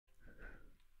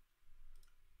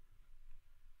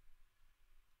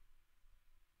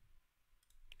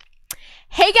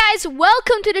Hey guys,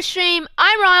 welcome to the stream.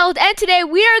 I'm Ronald, and today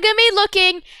we are going to be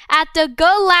looking at the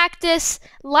Galactus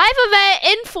live event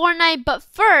in Fortnite. But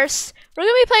first, we're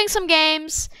going to be playing some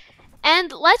games,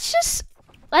 and let's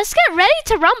get ready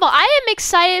to rumble. I am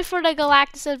excited for the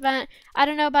Galactus event. I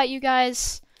don't know about you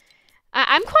guys.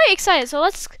 I'm quite excited, so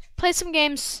let's play some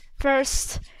games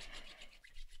first.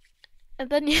 And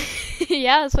then,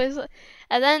 yeah, let's play some,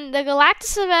 and then the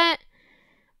Galactus event.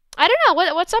 I don't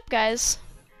know, what's up, guys?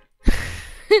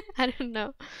 I don't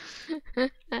know.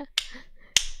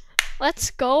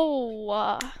 Let's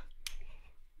go.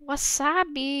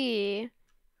 Wasabi.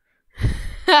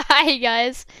 Hi,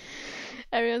 guys.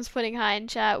 Everyone's putting hi in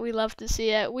chat. We love to see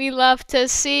it. We love to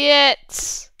see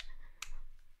it.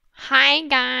 Hi,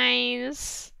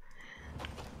 guys.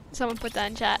 Someone put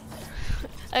that in chat.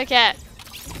 Okay.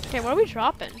 Okay, where are we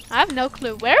dropping? I have no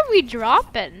clue. Where are we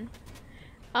dropping?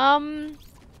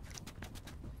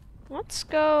 Let's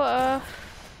go,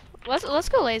 let's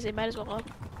go lazy, might as well.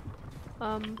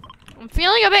 I'm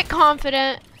feeling a bit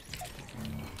confident.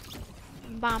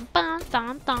 Bum, bum,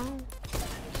 dum, dum.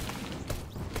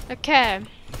 Okay.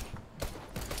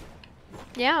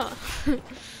 Yeah.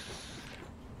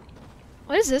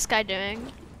 What is this guy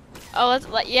doing? Oh,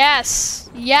 yes!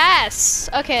 Yes!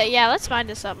 Okay, yeah, let's find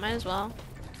this up, might as well.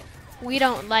 We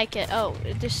don't like it. Oh,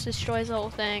 it just destroys the whole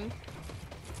thing.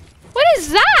 What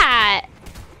is that?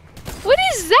 What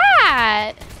is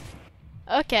that?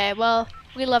 Okay, well,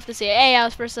 we love to see it. Hey, I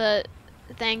was supposed to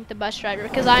thank the bus driver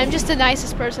because I'm just the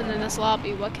nicest person in this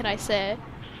lobby. What can I say?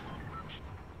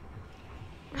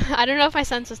 I don't know if my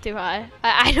sense is too high.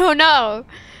 I don't know.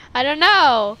 I don't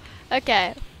know.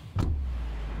 Okay.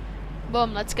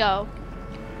 Boom, let's go.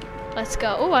 Let's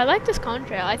go. Oh, I like this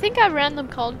contrail. I think I have random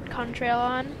contrail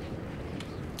on.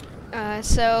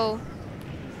 So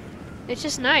it's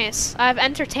just nice. I have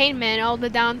entertainment all the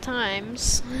down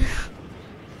times.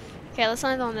 Okay, let's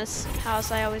land on this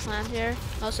house. I always land here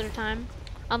most of the time.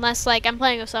 Unless, like, I'm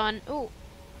playing with someone. Ooh.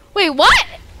 Wait, what?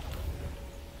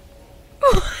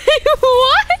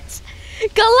 What?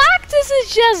 Galactus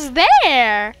is just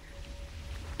there.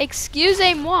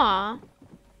 Excusez-moi.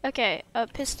 Okay, a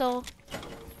pistol.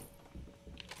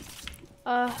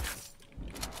 And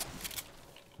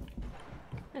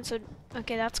so,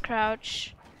 okay, that's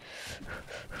crouch.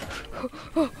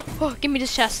 Oh, give me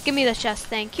this chest. Give me this chest.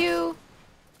 Thank you.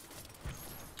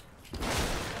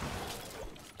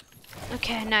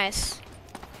 Okay, nice.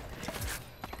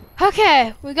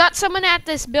 Okay, we got someone at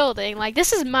this building. Like,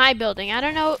 this is my building. I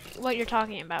don't know what you're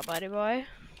talking about, buddy boy.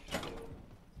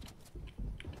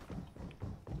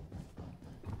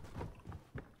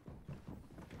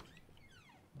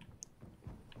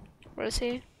 Where is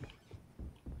he?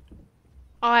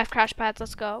 Oh, I have crash pads.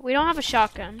 Let's go. We don't have a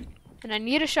shotgun. And I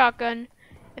need a shotgun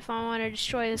if I want to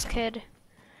destroy this kid.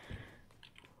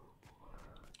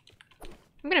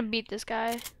 I'm gonna beat this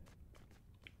guy.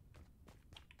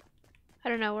 I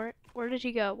don't know, where did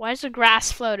he go? Why is the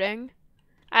grass floating?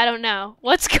 I don't know.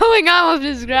 What's going on with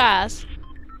this grass?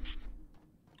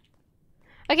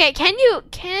 Okay, can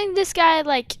this guy,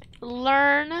 like,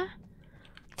 learn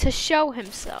to show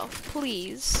himself,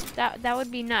 please? That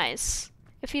would be nice.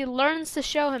 If he learns to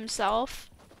show himself,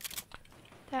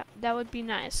 that would be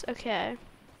nice. Okay.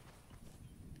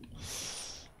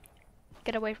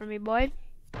 Get away from me, boy.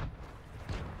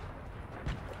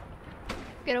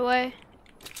 Get away.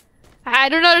 I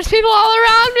don't know, there's people all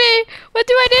around me. What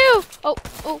do I do?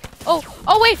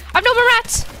 Oh, wait, I've no more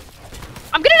rats.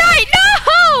 I'm gonna die,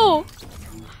 no!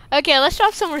 Okay, let's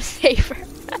drop somewhere safer.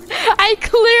 I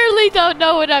clearly don't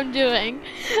know what I'm doing.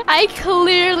 I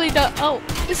clearly don't, oh,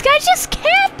 this guy's just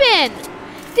camping.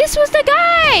 This was the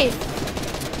guy.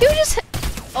 He was just,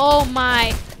 oh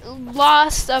my,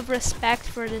 loss of respect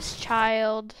for this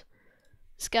child.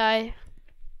 This guy.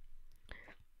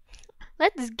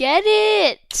 Let's get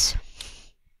it.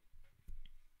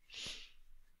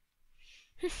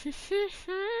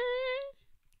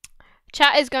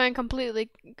 Chat is going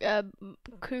completely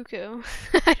cuckoo.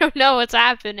 I don't know what's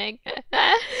happening.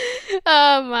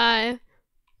 Oh my.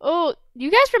 Oh, you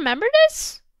guys remember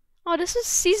this? Oh, this is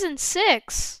season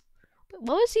 6.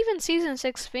 What was even season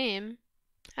 6 theme?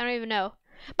 I don't even know.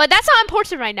 But that's not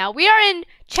important right now. We are in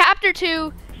chapter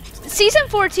 2, season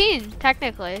 14,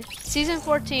 technically. Season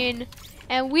 14.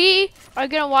 And we are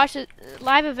gonna watch a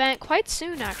live event quite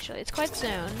soon, actually. It's quite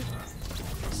soon.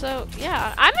 So,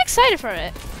 yeah, I'm excited for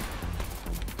it.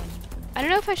 I don't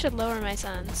know if I should lower my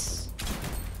sense.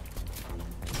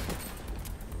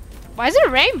 Why is it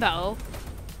a rainbow?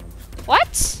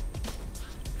 What?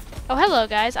 Oh, hello,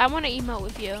 guys. I want to emote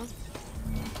with you.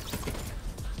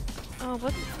 Oh,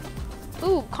 what?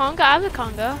 Ooh, conga. I have a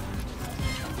conga.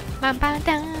 Bam bam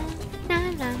da.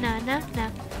 Na na na na na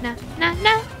na na na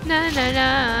na na na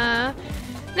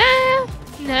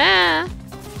na.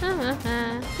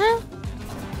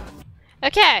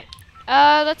 Okay.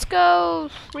 Let's go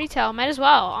retail. Might as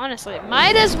well, honestly.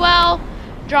 Might as well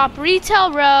drop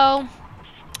retail row.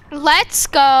 Let's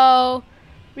go.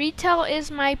 Retail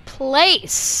is my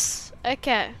place.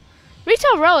 Okay.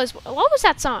 Retail row is, what was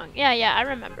that song? Yeah, I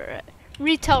remember it.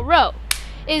 Retail row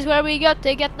is where we go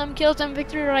to get them kills and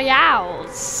victory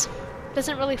royales.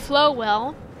 Doesn't really flow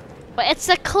well, but it's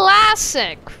a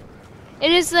classic.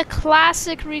 It is the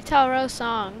classic retail row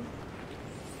song.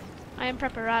 I am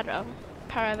preparado.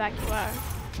 Para evacuar.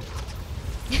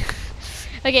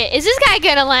 Okay, is this guy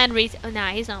gonna land retail? Oh,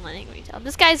 nah, he's not landing retail.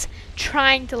 This guy's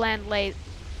trying to land late.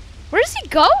 Where's he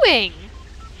going?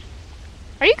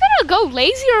 Are you gonna go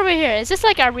lazy over here? Is this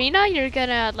like arena? You're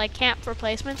gonna like camp for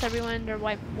placements? Everyone are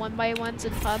like 1x1s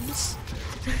in pubs.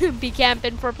 Be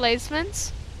camping for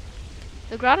placements.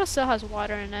 The grotto still has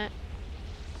water in it.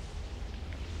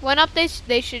 One update,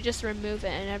 they should just remove it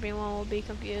and everyone will be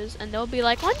confused. And they'll be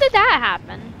like, when did that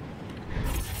happen?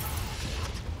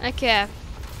 Okay.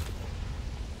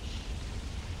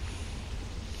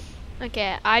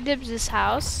 Okay, I dibs this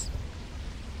house.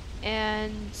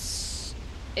 And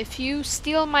if you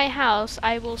steal my house,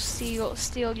 I will steal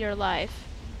your life.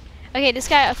 Okay, this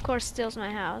guy of course steals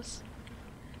my house.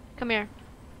 Come here.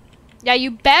 Yeah, you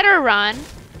better run.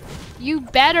 You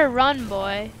better run,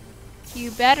 boy. You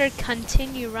better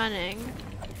continue running.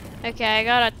 Okay, I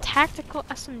got a tactical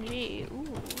SMG.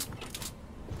 Ooh.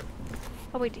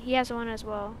 Oh wait, he has one as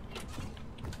well.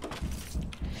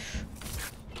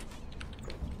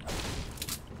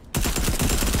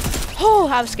 Oh,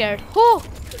 I was scared. Oh,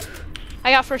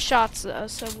 I got first shots though,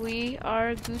 so we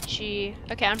are Gucci.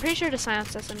 Okay, I'm pretty sure the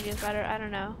silence SMG is better. I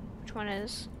don't know which one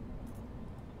is.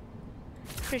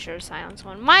 Pretty sure the silence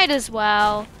one. Might as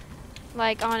well.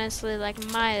 Like honestly,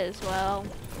 like might as well.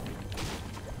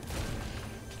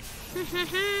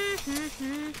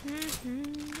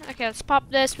 Okay, let's pop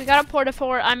this. We got a porta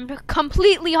fort. I'm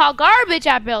completely hot garbage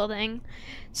at building,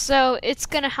 so it's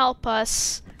gonna help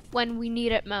us when we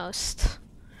need it most.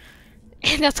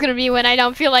 And that's gonna be when I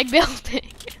don't feel like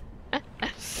building.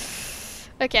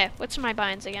 Okay, what's my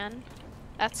binds again?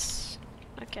 That's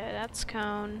okay. That's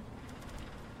cone.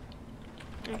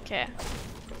 Okay.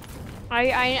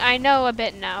 I know a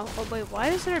bit now. Oh wait, why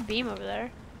is there a beam over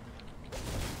there?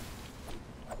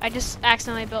 I just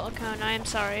accidentally built a cone. I am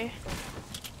sorry.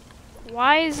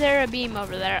 Why is there a beam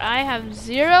over there? I have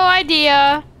zero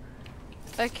idea.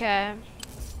 Okay.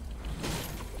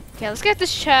 Okay, let's get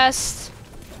this chest.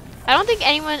 I don't think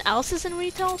anyone else is in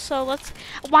retail, so let's.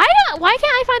 Why can't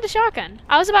I find a shotgun?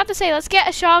 I was about to say let's get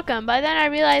a shotgun, but then I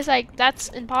realized like that's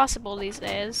impossible these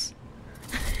days.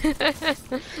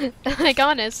 Like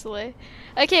honestly.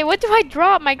 Okay, what do I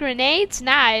drop? My grenades?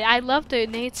 Nah, I love the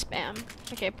nade spam.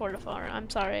 Okay, portafora. I'm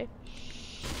sorry.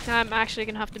 Now I'm actually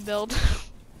gonna have to build.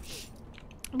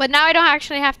 But now I don't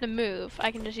actually have to move.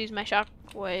 I can just use my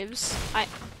shockwaves.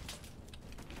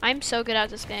 I'm so good at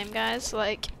this game, guys.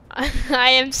 Like,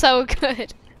 I am so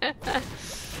good.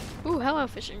 Ooh, hello,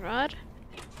 fishing rod.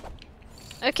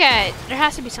 Okay, there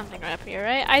has to be something right up here,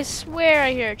 right? I swear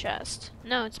I hear a chest.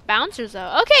 No, it's bouncers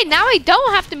though. Okay, now I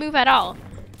don't have to move at all.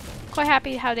 Quite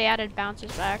happy how they added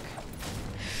bouncers back.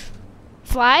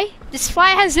 Fly? This fly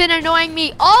has been annoying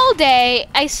me all day.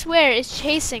 I swear it's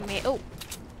chasing me. Oh.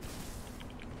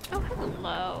 Oh,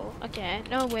 hello. Okay,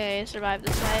 no way I survived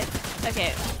this fight.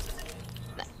 Okay.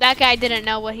 That guy didn't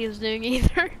know what he was doing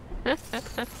either.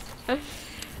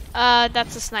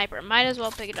 That's a sniper. Might as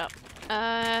well pick it up.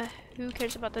 Who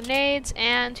cares about the nades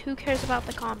and who cares about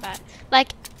the combat?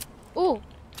 Like, ooh.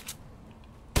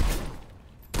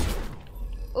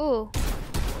 Ooh.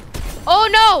 Oh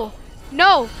no!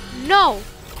 No! No!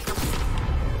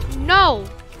 No!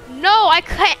 No! I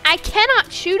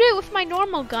cannot shoot it with my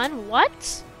normal gun.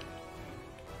 What?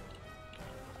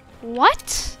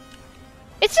 What?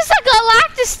 It's just a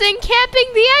Galactus thing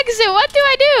camping the exit. What do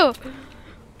I do?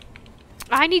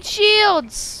 I need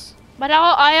shields. But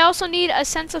I also need a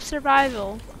sense of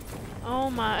survival. Oh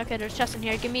my. Okay, there's chests in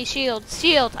here. Give me shields.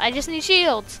 Shields. I just need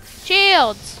shields.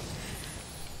 Shields.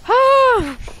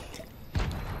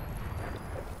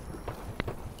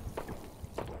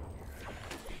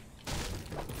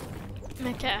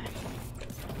 Okay.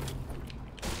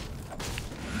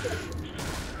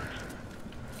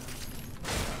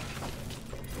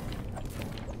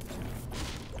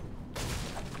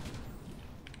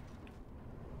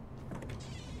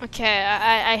 Okay,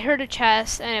 I heard a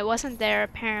chest and it wasn't there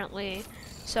apparently,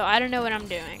 so I don't know what I'm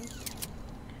doing.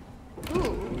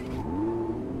 Ooh.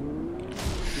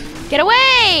 Get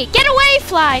away! Get away,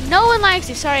 fly! No one likes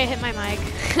you. Sorry, I hit my mic.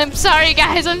 I'm sorry,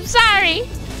 guys. I'm sorry.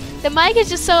 The mic is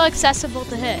just so accessible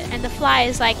to hit, and the fly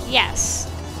is like, yes.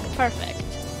 Perfect.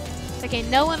 Okay,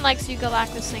 no one likes you,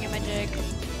 Galactus thingamajig.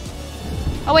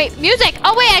 Oh, wait. Music!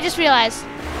 Oh, wait, I just realized.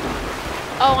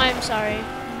 Oh, I'm sorry.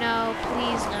 No,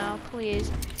 please, no.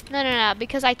 Please. No.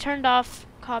 Because I turned off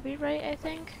copyright, I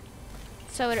think.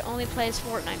 So it only plays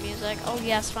Fortnite music. Oh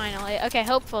yes, finally. Okay,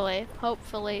 hopefully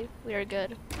we are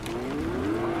good.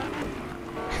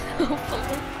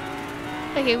 Hopefully.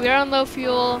 Okay, we are on low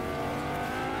fuel.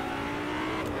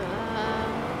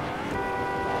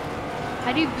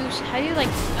 How do you boost? How do you like?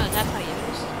 Oh, that's how you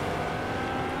boost.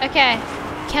 Okay.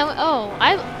 Can we? Oh,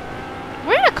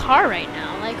 we're in a car right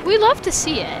now. Like we love to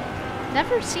see it.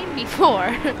 Never seen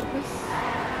before.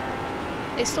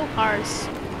 They stole cars.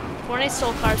 Fortnite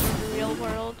stole cars from the real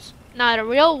world. Not a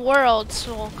real world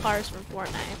stole cars from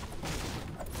Fortnite.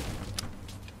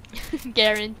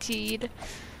 Guaranteed.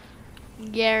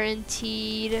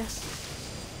 Guaranteed.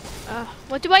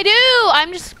 What do I do?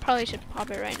 I'm just probably should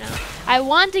pop it right now. I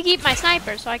want to keep my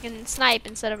sniper so I can snipe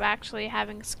instead of actually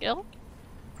having skill.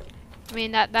 I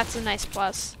mean that's a nice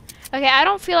plus. Okay, I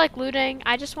don't feel like looting.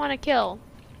 I just want to kill.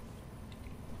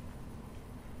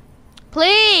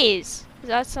 Please. Is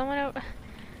that someone over?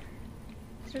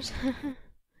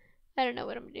 I don't know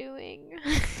what I'm doing.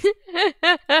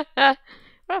 We're at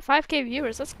 5K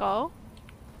viewers. Let's go.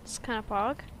 It's kind of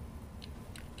pog.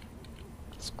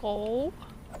 Let's go.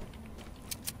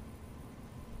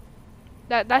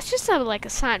 That's just like a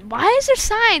sign. Why is there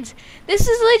signs? This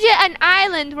is legit an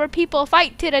island where people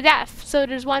fight to the death. So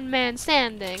there's one man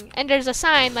standing, and there's a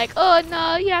sign like, "Oh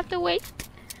no, you have to wait."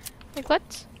 Like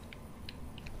what?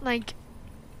 Like,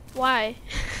 why?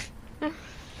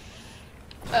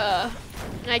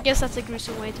 I guess that's a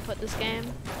gruesome way to put this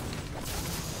game.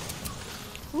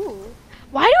 Ooh.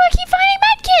 Why do I keep finding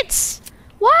medkits?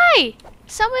 Why?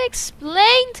 Someone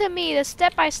explain to me the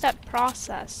step-by-step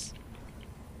process.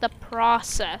 The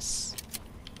process.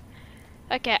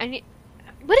 Okay, I need...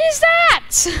 What is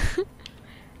that?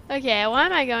 Okay, why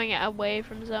am I going away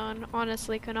from zone?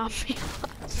 Honestly, cannot be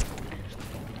honest.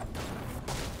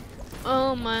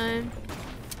 Oh my.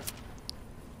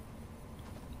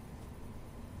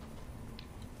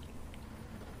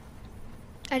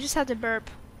 I just had to burp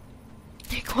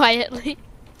quietly.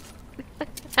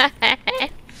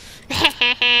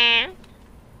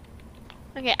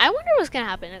 Okay, I wonder what's gonna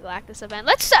happen in the Galactus event.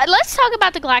 Let's talk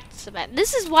about the Galactus event.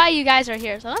 This is why you guys are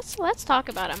here, so let's talk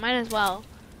about it. Might as well.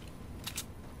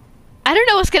 I don't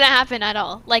know what's gonna happen at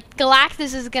all. Like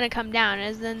Galactus is gonna come down,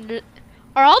 as then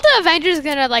are all the Avengers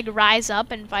gonna like rise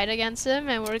up and fight against him,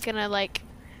 and we're gonna like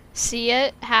see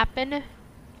it happen?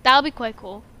 That'll be quite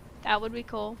cool. That would be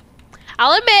cool.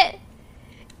 I'll admit,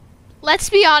 let's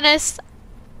be honest,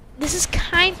 this is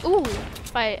ooh,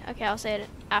 fight. Okay, I'll say it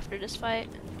after this fight.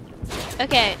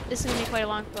 Okay, this is gonna be quite a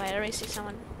long fight. I already see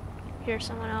someone, hear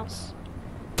someone else.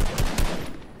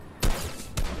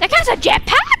 That guy's a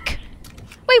jetpack?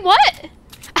 Wait, what?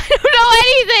 I don't know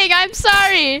anything, I'm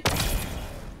sorry.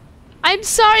 I'm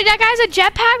sorry, that guy's a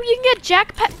jetpack? You can get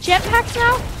jetpacks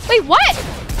now? Wait, what?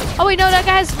 Oh wait, no, that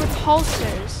guy has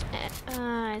repulsors.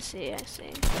 I see.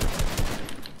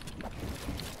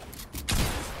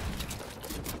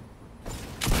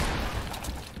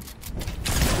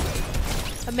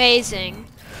 Amazing.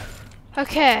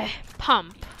 Okay,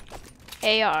 pump.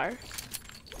 AR.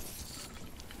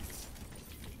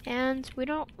 And we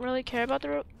don't really care about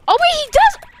the oh wait, he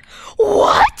does!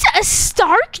 What? A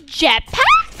Stark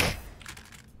jetpack?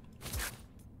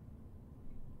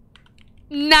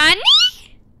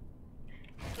 Nani?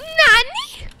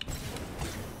 Nani?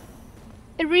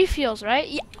 It refuels, right?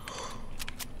 Yeah.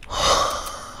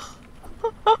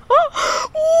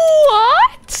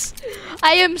 What?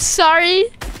 I am sorry,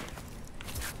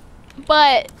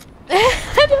 but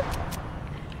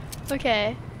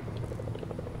okay.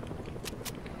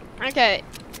 Okay.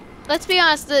 Let's be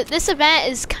honest. This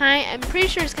event is I'm pretty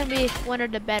sure it's gonna be one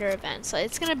of the better events. So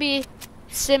it's gonna be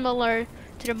similar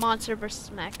to the Monster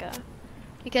vs. Mecha,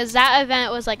 because that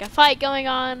event was like a fight going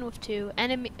on with two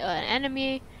an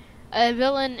enemy, a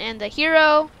villain, and a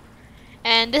hero,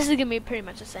 and this is gonna be pretty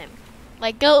much the same.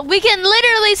 Like, we can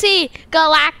literally see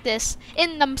Galactus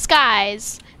in the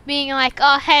skies being like,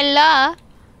 oh, hello.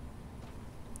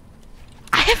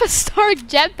 I have a Stark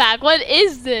jetpack. What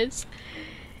is this?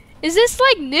 Is this,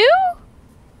 like, new?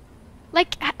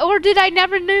 Like, or did I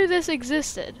never knew this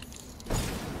existed?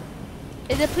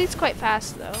 It depletes quite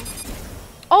fast, though.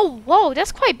 Oh, whoa,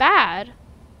 that's quite bad.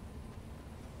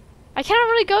 I can't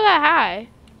really go that high.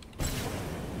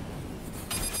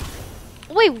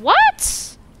 Wait, what?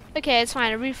 Okay, it's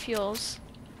fine. It refuels.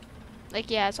 Like,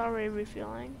 yeah, it's already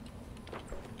refueling.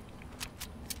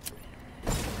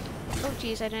 Oh,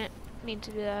 jeez, I didn't mean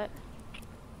to do that.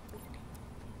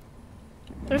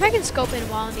 But if I can scope in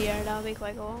while in the air, that would be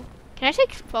quite cool. Can I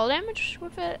take fall damage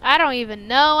with it? I don't even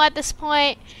know at this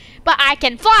point. But I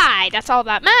can fly! That's all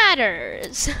that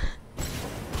matters.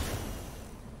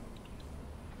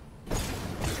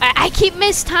 I keep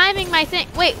mistiming my thing.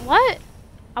 Wait, what?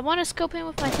 I want to scope in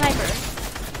with my sniper.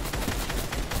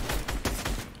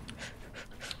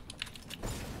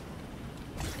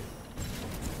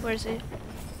 Where is he?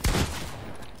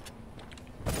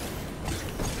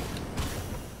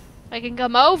 I can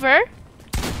come over.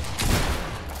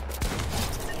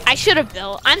 I should have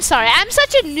built. I'm sorry. I'm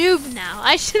such a noob now.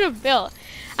 I should have built.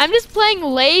 I'm just playing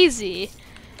lazy.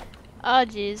 Oh,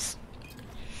 jeez.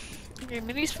 Okay,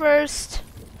 minis first.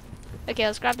 Okay,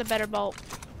 let's grab the better bolt.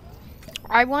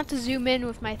 I want to zoom in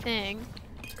with my thing.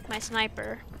 My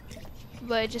sniper.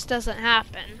 But it just doesn't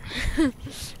happen.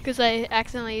 Because I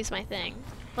accidentally used my thing.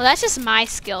 Well, that's just my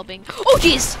skill being... Oh,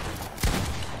 jeez!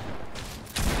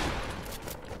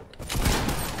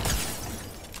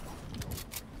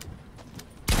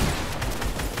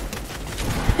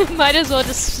 Might as well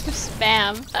just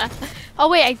spam. Oh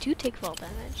wait, I do take fall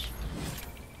damage.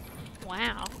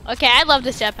 Wow. Okay, I love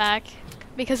this jetpack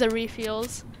because it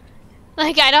refuels.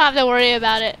 Like, I don't have to worry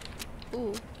about it.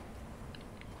 Ooh.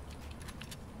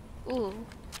 Ooh.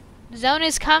 The zone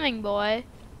is coming, boy.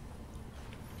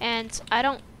 And I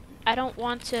don't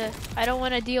want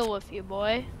to deal with you,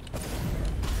 boy.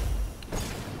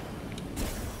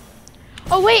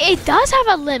 Oh wait, it does have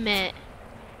a limit.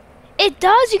 It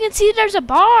does. You can see there's a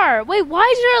bar. Wait, why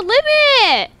is there a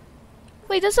limit?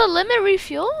 Wait, does a limit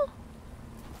refuel?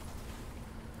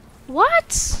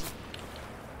 What?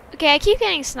 Okay, I keep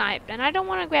getting sniped, and I don't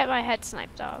want to get my head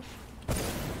sniped off.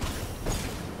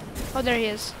 Oh, there he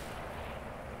is.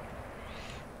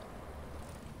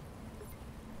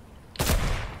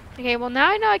 Okay, well now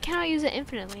I know I cannot use it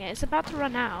infinitely. It's about to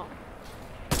run out.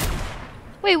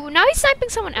 Wait, now he's sniping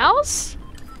someone else?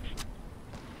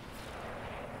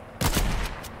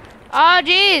 Oh,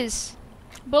 jeez.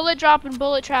 Bullet drop and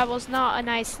bullet travel is not a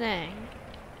nice thing.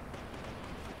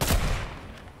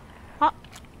 Oh.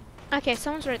 Okay,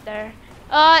 someone's right there.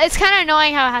 It's kind of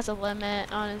annoying how it has a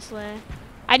limit, honestly.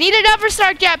 I need an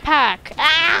Overstar jetpack.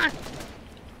 Ah!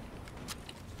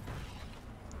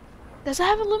 Does it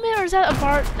have a limit, or is that a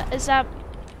bar? Is that...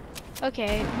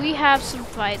 Okay, we have some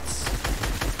fights.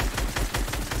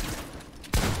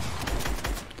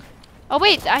 Oh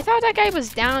wait, I thought that guy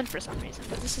was down for some reason,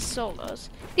 but this is solos.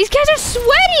 These guys are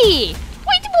sweaty!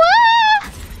 Wait,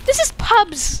 what? This is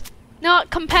pubs, not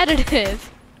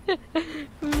competitive.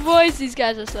 Boys, these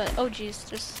guys are sweaty. Oh jeez,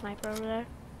 there's a sniper over there.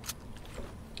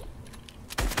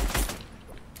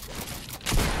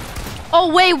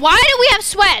 Oh wait, why do we have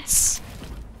sweats?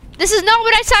 This is not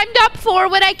what I signed up for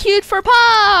when I queued for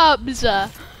pubs.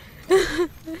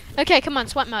 Okay, come on,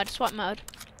 sweat mode, sweat mode.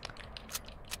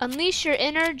 Unleash your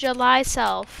inner July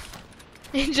self.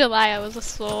 In July, I was a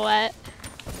sweat.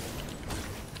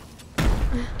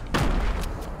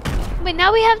 Wait,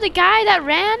 now we have the guy that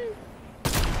ran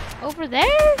over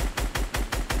there?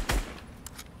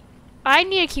 I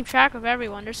need to keep track of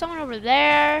everyone. There's someone over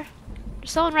there. There's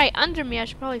someone right under me I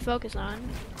should probably focus on.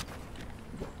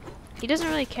 He doesn't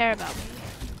really care about me.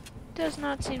 Does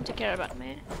not seem to care about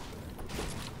me.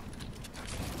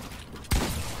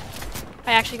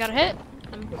 I actually got a hit.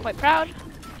 I'm quite proud.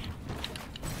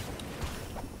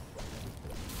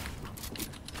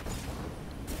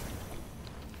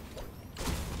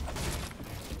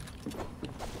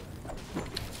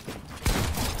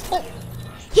 Oh,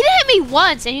 he didn't hit me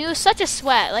once, and he was such a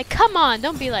sweat. Like, come on,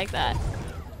 don't be like that.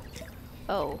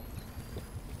 Oh.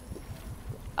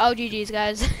 Oh, GG's,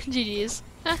 guys. GG's.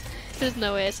 There's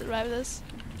no way I survive this.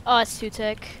 Oh, it's too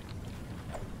tick.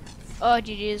 Oh,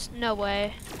 GG's. No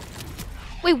way.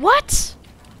 Wait, what?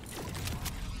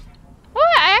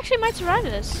 Oh, I actually might survive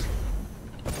this.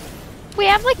 Wait,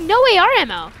 I have like no AR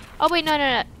ammo. Oh wait,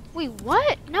 no. Wait,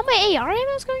 what? Now my AR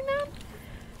ammo is going down?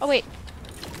 Oh wait.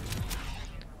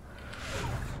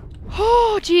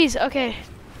 Oh, jeez. Okay.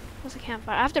 What's a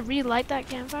campfire? I have to relight that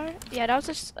campfire? Yeah, that was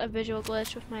just a visual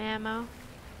glitch with my ammo.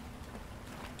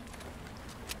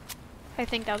 I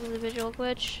think that was a visual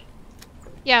glitch.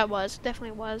 Yeah, it was.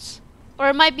 Definitely was. Or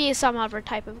it might be some other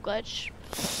type of glitch.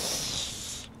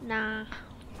 Nah.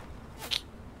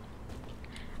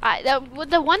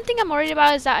 The one thing I'm worried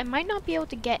about is that I might not be able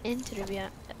to get into the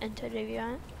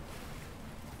event.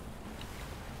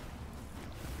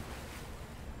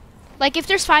 Like, if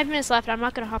there's 5 minutes left, I'm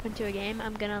not gonna hop into a game.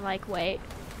 I'm gonna like wait.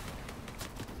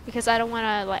 because I don't want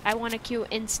to like I want to queue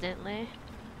instantly.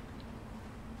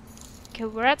 Okay,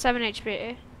 we're at 7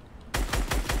 HP,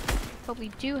 but we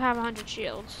do have 100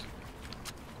 shields.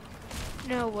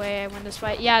 No way I win this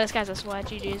fight. Yeah, this guy's a sweat.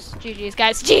 GG's, GG's,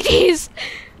 guys, GG's.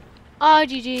 Oh,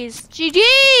 GG's,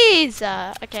 GG's.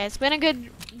 Okay, it's been a good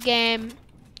game.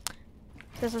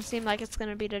 Doesn't seem like it's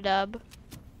gonna be the dub.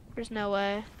 There's no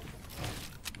way.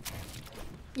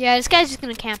 Yeah, this guy's just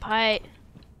gonna camp height.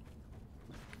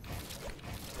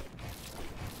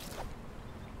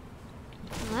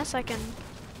 Unless I can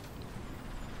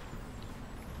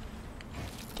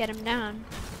get him down.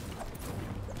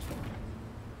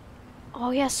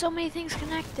 Oh yeah, so many things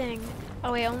connecting.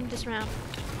 Oh wait, only this round.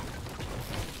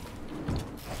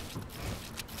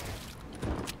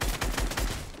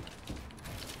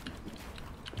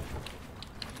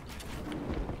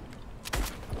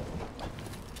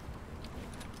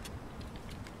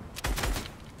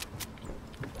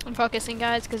 I'm focusing,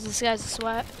 guys, because this guy's a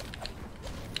sweat.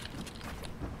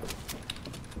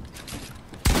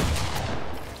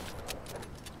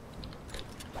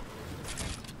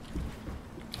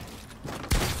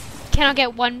 Cannot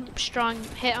get one strong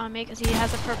hit on me because he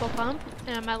has a purple pump,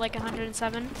 and I'm at like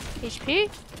 107 HP.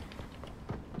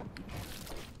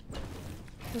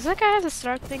 Does that guy have a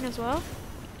start thing as well?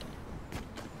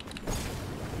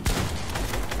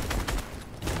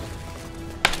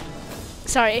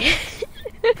 Sorry.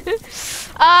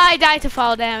 I died to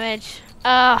fall damage.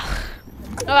 Oh,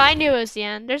 I knew it was the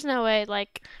end. There's no way,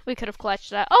 like, we could have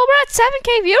clutched that. Oh, we're at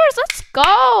 7K viewers. Let's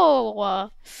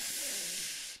go.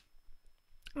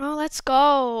 Oh, let's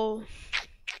go.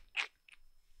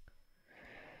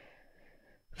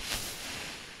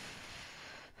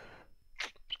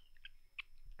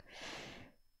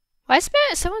 Why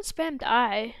someone spammed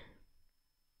I?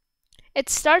 It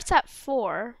starts at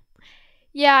 4.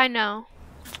 Yeah, I know.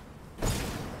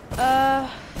 Let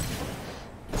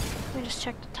me just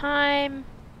check the time.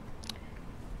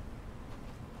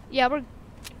 Yeah, we're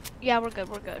good.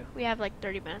 We're good. We have like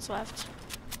 30 minutes left.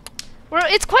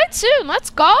 It's quite soon. Let's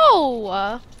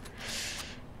go.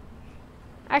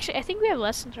 Actually, I think we have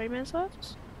less than 30 minutes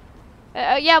left.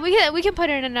 Yeah, we can put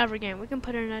it in another game. We can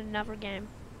put it in another game.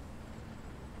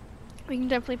 We can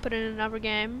definitely put it in another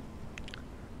game.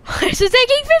 It's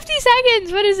taking 50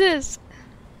 seconds. What is this?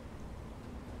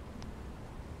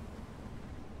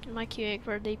 Am I queuing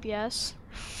for DPS?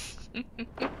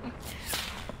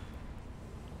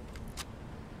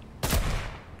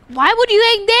 Why would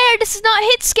you aim there? This is not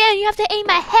hit scan. You have to aim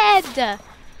ahead.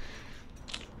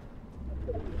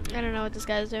 I don't know what this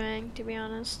guy's doing, to be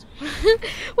honest.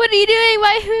 What are you doing?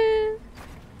 Why?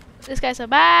 This guy's so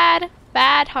bad.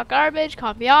 Bad, hot garbage,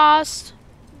 confiance.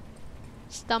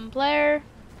 Dumb player.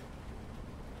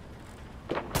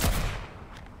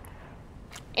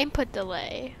 Input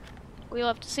delay. We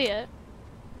love to see it.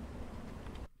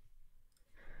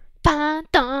 Dun,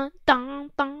 dun,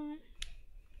 dun, dun.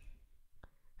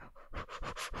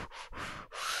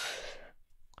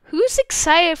 Who's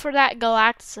excited for that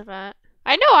Galactus event?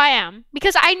 I know I am,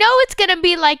 because I know it's gonna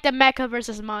be like the mecha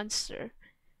versus monster,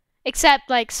 except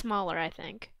like smaller. I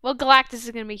think. Well, Galactus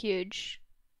is gonna be huge.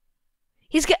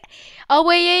 Oh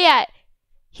wait, yeah.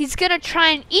 He's gonna try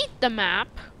and eat the map,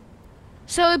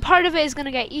 so part of it is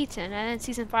gonna get eaten, and then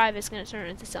season 5 is gonna turn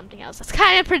into something else. That's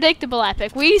kind of predictable,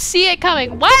 Epic. We see it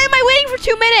coming. Why am I waiting for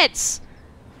 2 minutes?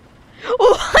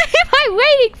 Why am I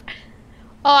waiting?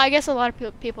 Oh, I guess a lot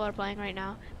of people are playing right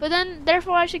now. But then,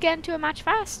 therefore, I should get into a match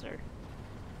faster.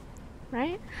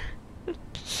 Right?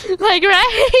 Like,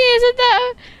 right? Isn't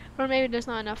that? Or maybe there's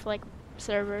not enough, like,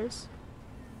 servers.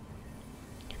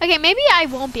 Okay, maybe I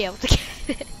won't be able to get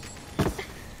it.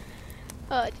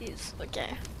 Oh, jeez.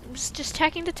 Okay. I'm just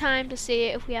checking the time to see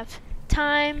if we have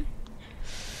time.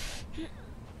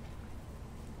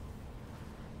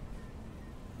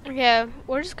 Okay,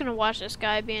 we're just gonna watch this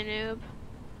guy be a noob.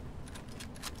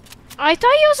 I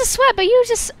thought he was a sweat, but he was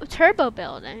just turbo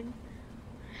building.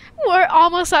 We're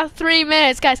almost at 3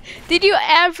 minutes, guys. Did you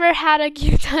ever had a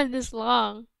queue time this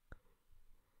long?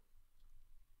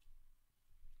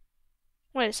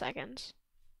 Wait a second.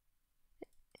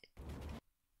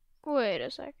 Wait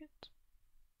a second.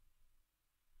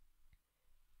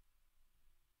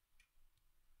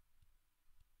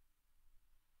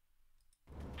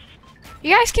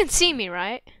 You guys can see me,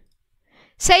 right?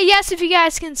 Say yes if you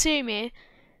guys can see me.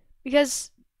 Because,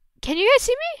 can you guys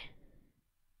see me?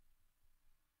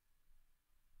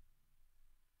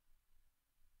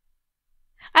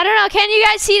 I don't know, can you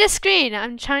guys see the screen?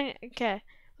 I'm trying, okay.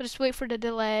 We'll just wait for the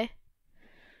delay.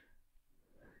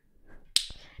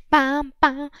 Bam,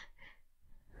 bam.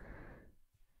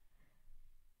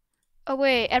 Oh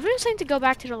wait, everyone's saying to go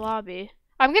back to the lobby.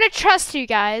 I'm gonna trust you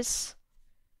guys.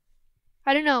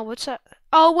 I don't know, what's up?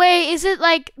 Oh wait, is it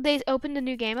like they opened a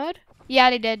new game mode? Yeah,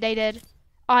 they did.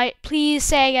 Alright, please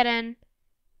say I get in.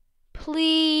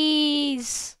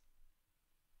 Please.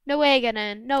 No way I get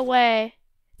in. No way.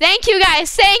 Thank you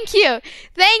guys, thank you.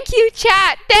 Thank you,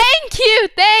 chat. Thank you.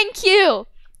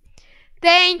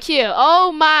 Thank you.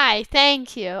 Oh my,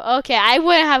 thank you. Okay, I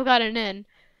wouldn't have gotten in.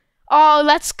 Oh,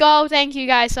 let's go. Thank you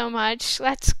guys so much.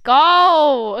 Let's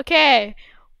go. Okay,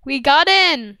 we got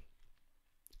in.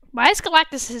 Why is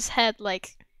Galactus' head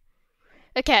like...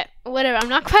 Okay, whatever. I'm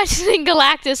not questioning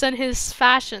Galactus and his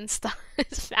fashion style.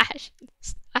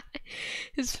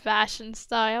 His fashion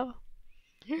style.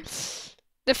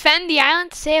 Defend the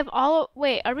island to save all...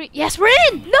 Wait, are we... Yes, we're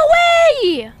in! No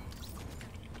way!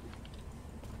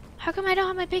 How come I don't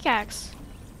have my pickaxe?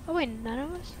 Oh wait, none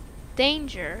of us?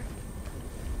 Danger.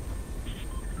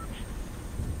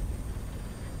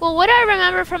 Well, what I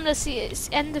remember from the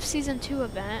end of season 2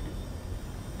 event,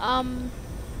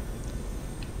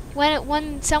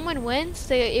 when someone wins,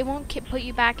 it won't put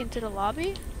you back into the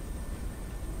lobby.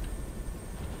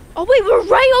 Oh wait, we're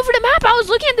right over the map. I was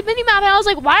looking at the mini map and I was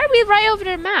like, why are we right over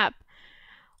the map?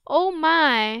 Oh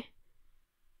my.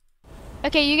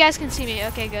 Okay, you guys can see me.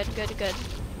 Okay, good.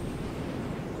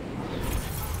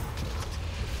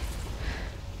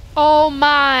 Oh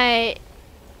my.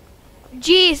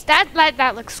 Jeez,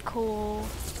 that looks cool.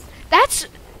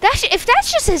 If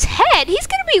that's just his head, he's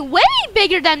gonna be way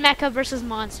bigger than Mecha versus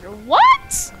Monster.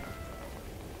 What?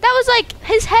 That was like,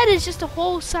 his head is just a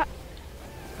whole size.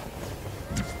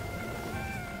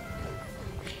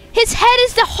 His head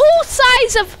is the whole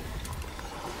size of,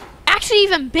 actually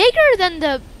even bigger than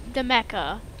the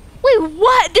Mecha. Wait,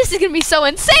 what? This is gonna be so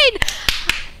insane.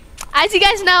 As you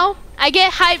guys know, I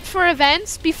get hyped for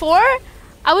events. Before,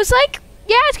 I was like,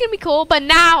 yeah, it's gonna be cool, but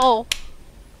now,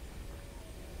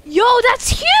 yo, that's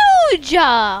huge!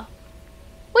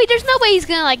 Wait, there's no way he's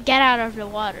gonna like get out of the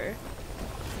water.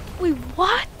 Wait,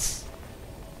 what?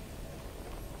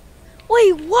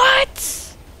 Wait,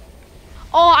 what?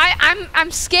 Oh,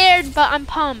 I'm scared, but I'm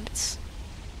pumped.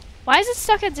 Why is it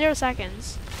stuck at 0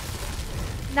 seconds?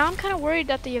 Now I'm kind of worried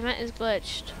that the event is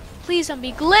glitched. Please don't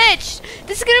be glitched.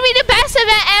 This is gonna be the best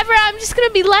event ever. I'm just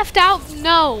gonna be left out.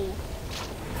 No.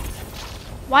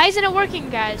 Why isn't it working,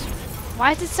 guys?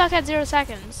 Why is it stuck at 0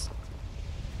 seconds?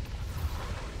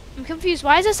 I'm confused.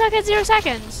 Why is it stuck at 0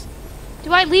 seconds?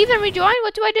 Do I leave and rejoin?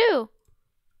 What do I do?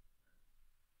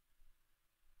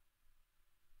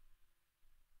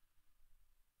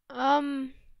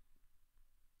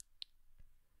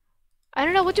 I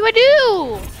don't know. What do I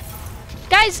do?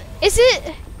 Guys, is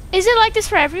it like this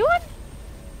for everyone?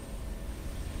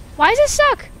 Why is it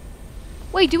stuck?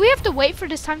 Wait, do we have to wait for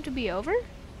this time to be over?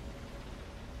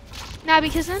 Nah,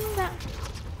 because then that...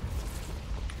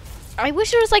 I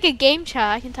wish there was like a game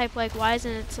chat. I can type like, why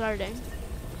isn't it starting?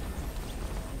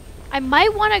 I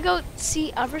might want to go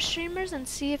see other streamers and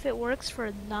see if it works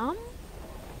for them.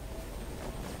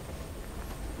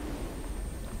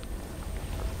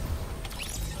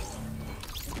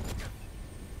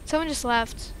 Someone just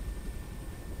left.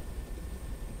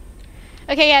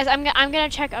 Okay, guys, I'm gonna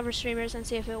check other streamers and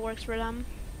see if it works for them.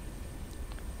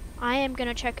 I am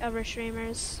gonna check other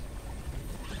streamers.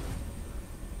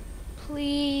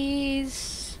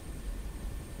 Please.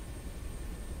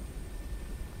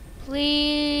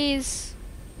 Please.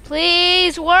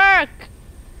 Please work.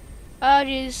 Oh,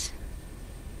 jeez.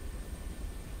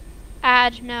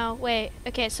 Add, no, wait.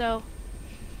 Okay, so.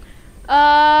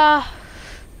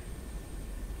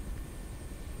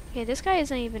 Okay, this guy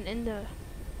isn't even in the...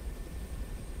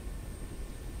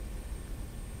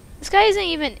 This guy isn't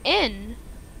even in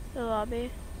the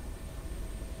lobby.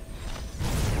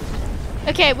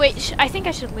 Okay, wait, I think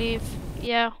I should leave.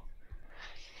 Yeah.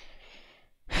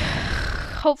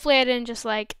 Hopefully I didn't just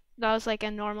like, that was like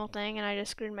a normal thing and I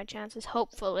just screwed my chances.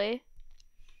 Hopefully.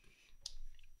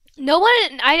 No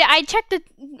one, I checked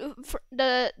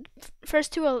the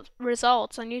first two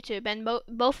results on YouTube and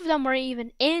both of them weren't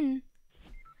even in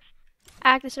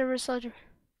active server soldier.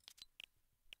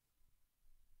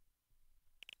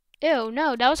 Ew,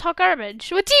 no, that was hot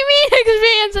garbage. What do you mean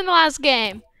experience in the last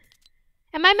game?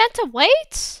 Am I meant to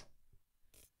wait?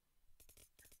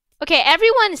 Okay,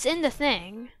 everyone is in the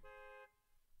thing.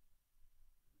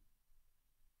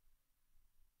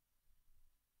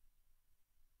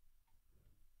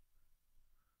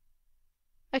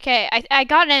 Okay, I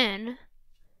got in.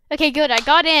 Okay, good, I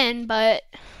got in, but...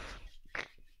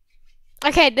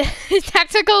 Okay,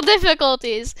 technical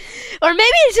difficulties. Or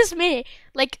maybe it's just me.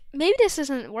 Like, maybe this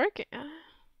isn't working.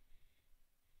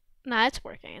 Nah, it's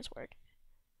working, it's working.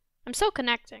 I'm still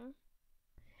connecting.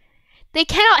 They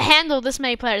cannot handle this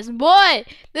many players. Boy,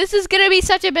 this is gonna be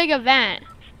such a big event.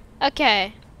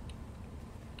 Okay.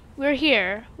 We're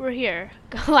here. We're here.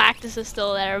 Galactus is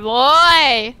still there.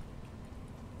 Boy!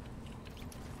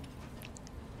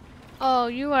 Oh,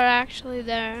 you are actually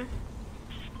there.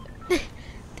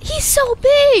 He's so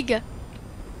big!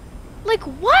 Like,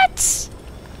 what?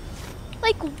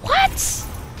 Like, what?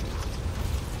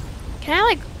 Can I,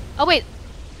 like... Oh, wait.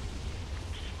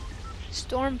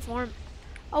 Storm form.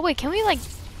 Oh, wait. Can we, like,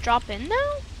 drop in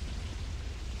now?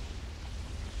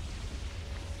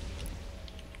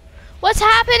 What's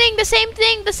happening? The same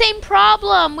thing. The same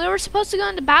problem. We were supposed to go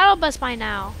into Battle Bus by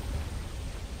now.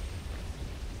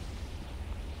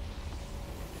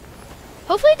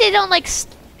 Hopefully they don't, like,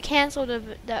 cancel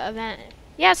the event.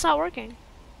 Yeah, it's not working.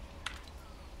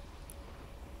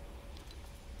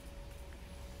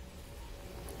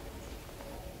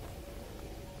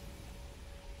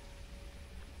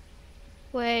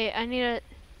 Wait, I need a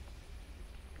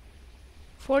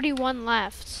 41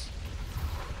 left.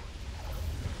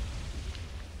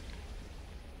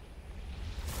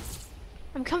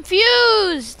 I'm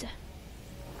confused.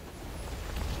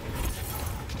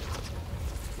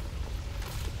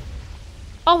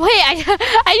 Oh wait,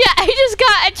 I just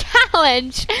got a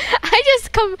challenge.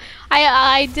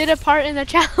 I did a part in the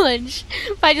challenge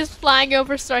by just flying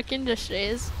over Stark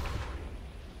Industries.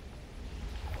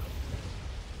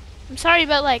 I'm sorry,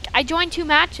 but like I joined 2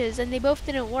 matches and they both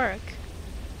didn't work.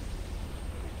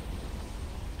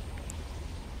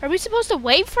 Are we supposed to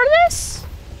wait for this?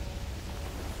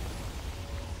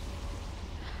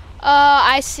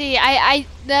 I see.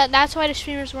 That's why the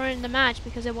streamers weren't in the match,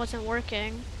 because it wasn't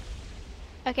working.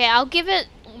 Okay, I'll give it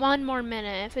 1 more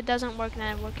minute. If it doesn't work,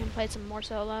 then we can play some more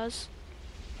solos.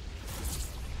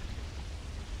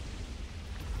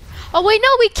 Oh wait, no,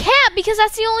 we can't, because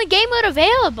that's the only game mode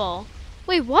available.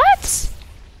 Wait, what?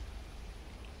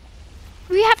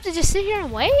 We have to just sit here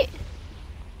and wait?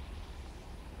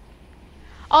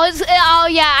 Oh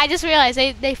yeah, I just realized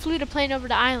they flew the plane over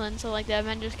the island, so like the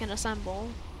Avengers can assemble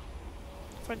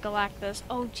for Galactus.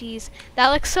 Oh jeez, that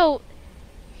looks so...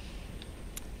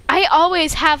 I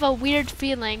always have a weird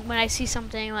feeling when I see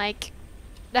something like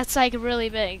that's like really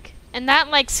big, and that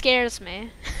like scares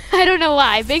me. I don't know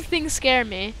why. Big things scare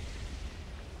me,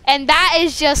 and that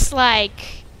is just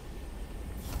like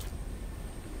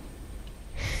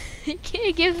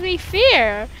it gives me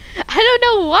fear. I don't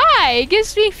know why. It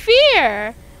gives me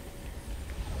fear.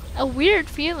 A weird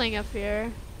feeling of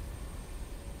fear.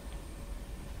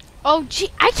 Oh gee,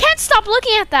 I can't stop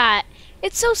looking at that.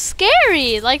 It's so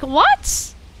scary. Like what?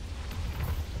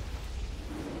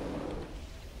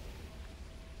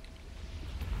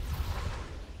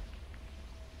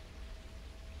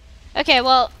 Okay,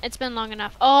 well, it's been long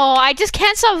enough. Oh, I just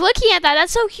can't stop looking at that.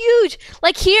 That's so huge.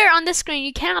 Like here on the screen,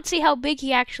 you cannot see how big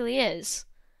he actually is.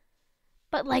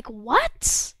 But like,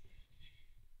 what?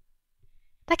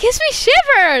 That gives me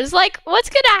shivers. Like, what's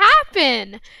gonna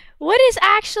happen? What is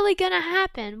actually gonna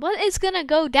happen? What is gonna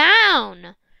go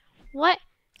down? What?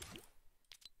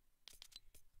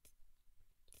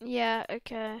 Yeah,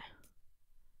 okay.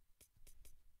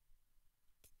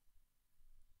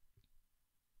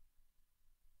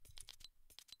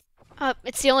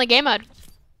 It's the only game mode.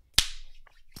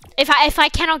 If I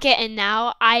cannot get in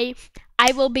now, I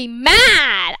will be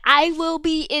mad. I will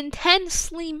be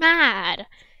intensely mad.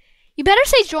 You better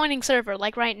say joining server,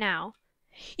 like right now.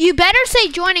 You better say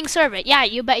joining server. Yeah,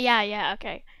 you bet. Yeah,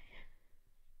 okay.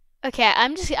 Okay,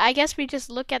 I guess we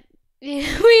just look at, we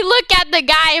look at the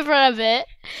guy in front of it.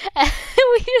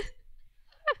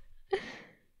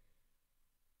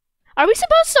 Are we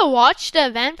supposed to watch the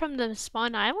event from the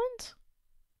spawn island?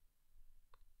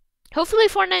 Hopefully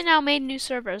Fortnite now made new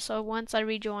servers, so once I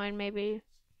rejoin, maybe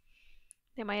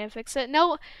they might have fixed it.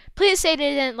 No, please say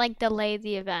they didn't like delay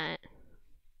the event.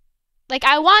 Like,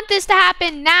 I want this to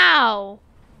happen now.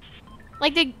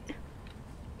 Like the...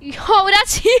 Oh,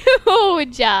 that's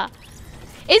huge!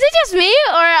 Is it just me,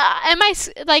 or am I,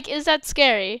 like, is that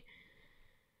scary?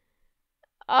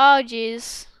 Oh,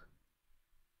 jeez.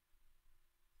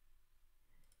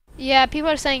 Yeah, people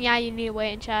are saying, yeah, you need to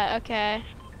wait in chat. Okay.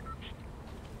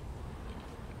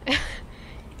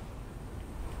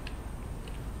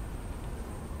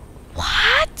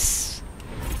 What?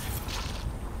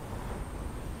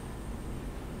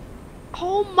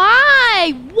 Oh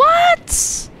my!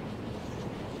 What?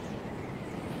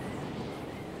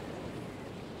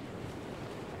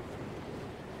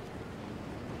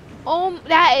 Oh,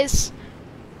 that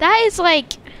is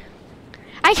like,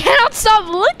 I cannot stop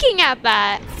looking at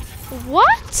that.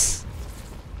 What?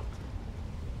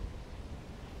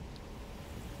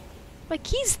 Like,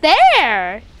 he's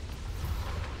there.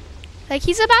 Like,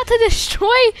 he's about to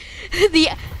destroy the...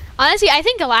 Honestly, I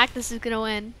think Galactus is gonna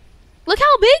win. Look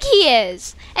how big he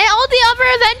is! And all the other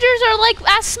Avengers are, like,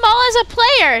 as small as a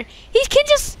player. He can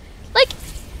just, like...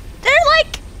 They're,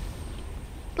 like...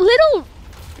 little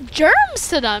germs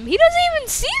to them. He doesn't even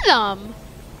see them.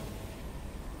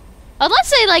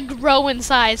 Unless they, like, grow in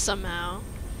size somehow.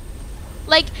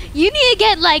 Like, you need to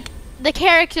get, like, the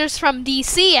characters from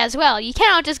DC as well. You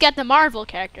cannot just get the Marvel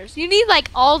characters. You need, like,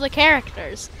 all the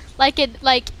characters. Like,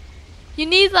 you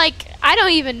need, like, I don't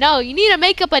even know. You need to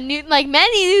make up a new, like,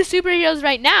 many new superheroes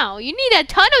right now. You need a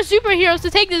ton of superheroes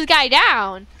to take this guy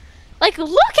down. Like,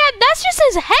 look at, that's just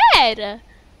his head.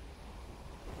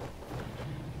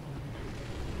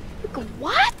 Like,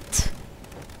 what?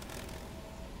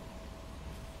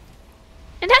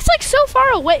 And that's, like, so far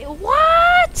away.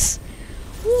 What?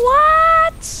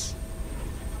 What?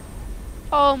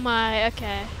 Oh my,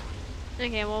 okay.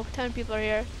 Okay, well, 10 people are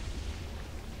here.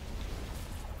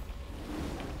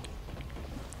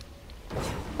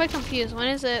 Quite confused. When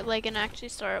is it, like, gonna actually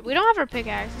start? We don't have our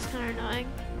pickaxe. It's kind of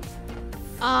annoying.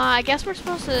 I guess we're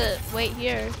supposed to wait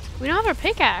here. We don't have our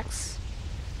pickaxe.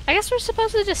 I guess we're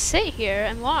supposed to just sit here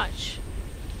and watch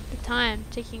the time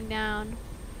ticking down.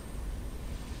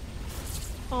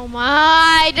 Oh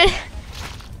my!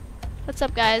 What's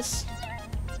up, guys?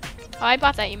 Oh, I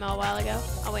bought that email a while ago.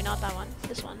 Oh wait, not that one.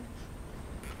 This one.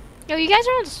 Yo, you guys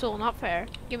are on the stool. Not fair.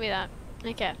 Give me that.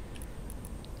 Okay.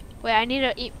 Wait, I need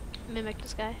to mimic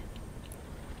this guy.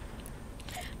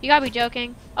 You gotta be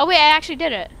joking. Oh wait, I actually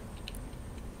did it.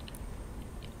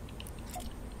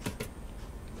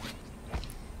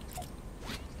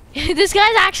 This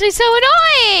guy's actually so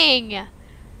annoying!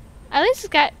 At least this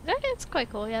guy, it's quite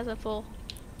cool. He has a full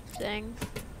thing.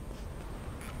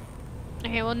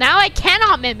 Okay, well now I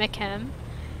cannot mimic him.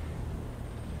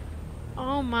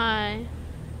 Oh my.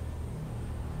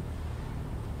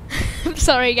 I'm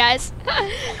sorry, guys.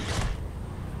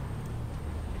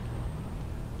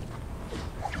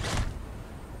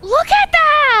 Look at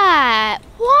that!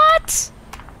 What?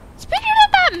 It's bigger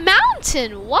than that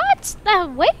mountain. What? That's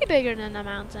way bigger than the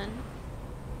mountain.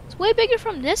 It's way bigger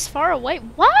from this far away.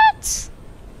 What?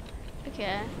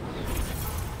 Okay.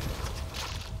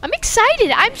 I'm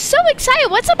excited. I'm so excited.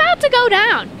 What's about to go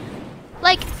down?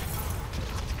 Like,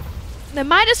 the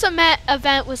Midas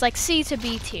event was like C to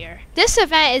B tier. This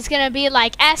event is gonna be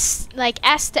like S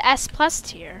to S plus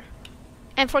tier.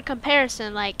 And for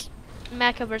comparison, like,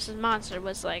 Mecha versus Monster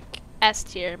was like S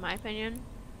tier in my opinion.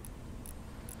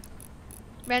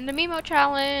 Random emo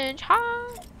challenge, ha!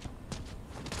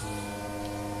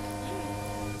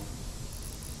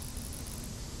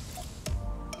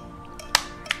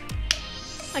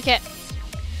 Okay.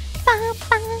 Bum,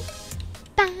 bum,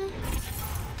 bum.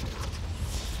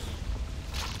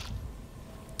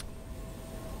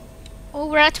 Oh,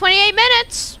 we're at 28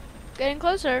 minutes. Getting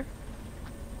closer.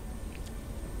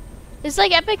 Is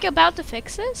like Epic about to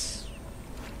fix this?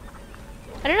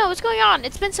 I don't know what's going on.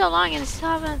 It's been so long and they still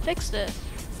haven't fixed it.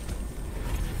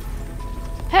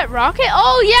 Pet Rocket?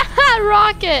 Oh yeah,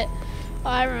 Rocket. Oh,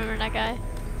 I remember that guy.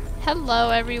 Hello,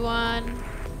 everyone.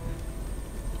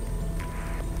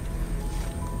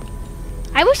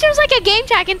 I wish there was like a game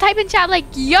chat I can type in chat like,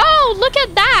 yo, look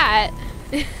at that.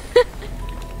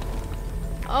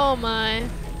 Oh my.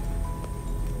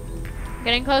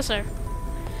 Getting closer.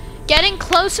 Getting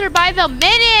closer by the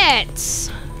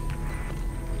minutes.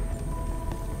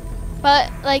 But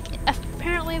like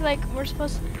apparently like we're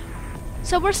supposed to,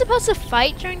 so we're supposed to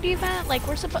fight during the event? Like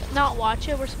we're supposed not watch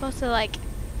it, we're supposed to like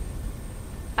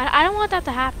I don't want that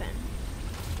to happen.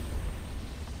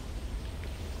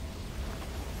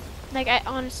 Like I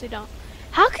honestly don't.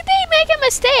 How could they make a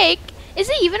mistake? Is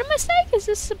it even a mistake? Is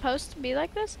this supposed to be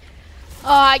like this?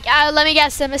 Oh, let me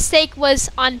guess. The mistake was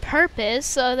on purpose,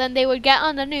 so then they would get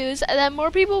on the news, and then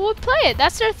more people would play it.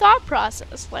 That's their thought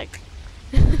process. Like,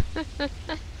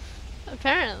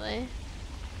 apparently.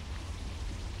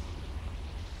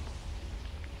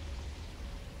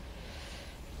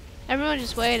 Everyone's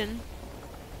just waiting.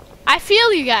 I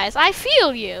feel you guys. I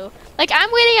feel you. Like,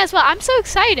 I'm waiting as well. I'm so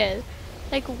excited.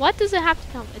 Like, what does it have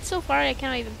to come? It's so far I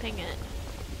cannot even ping it.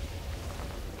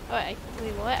 Oh,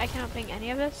 wait, what? I cannot ping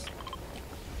any of this?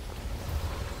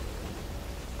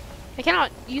 I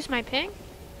cannot use my ping?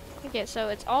 Okay, so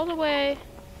it's all the way...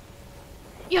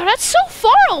 Yo, that's so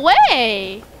far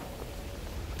away!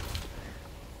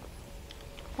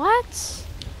 What? It's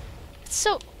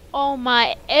so... Oh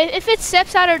my... If it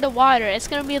steps out of the water, it's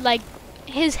gonna be like...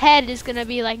 His head is gonna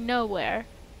be like nowhere.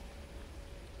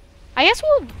 I guess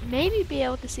we'll maybe be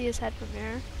able to see his head from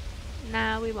here.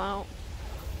 Nah, we won't.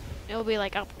 It'll be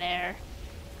like up there.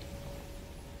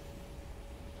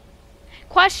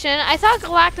 question. I thought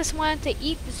Galactus wanted to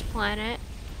eat this planet.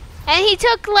 And he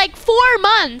took like 4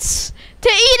 months to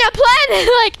eat a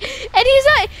planet. And he's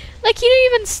not, he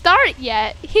didn't even start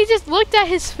yet. He just looked at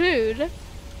his food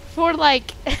for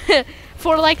like,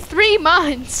 for like 3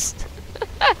 months.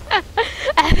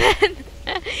 And then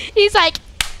he's like,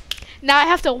 now I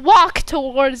have to walk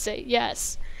towards it.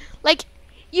 Yes. Like,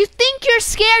 you think you're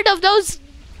scared of those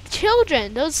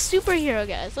children, those superhero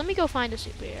guys. Let me go find a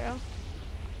superhero.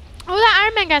 Oh, that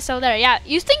Iron Man guy's still there. Yeah,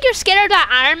 you think you're scared of that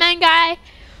Iron Man guy?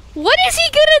 What is he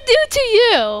gonna do to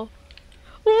you?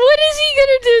 What is he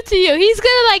gonna do to you? He's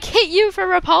gonna like hit you for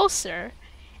repulsor.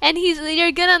 And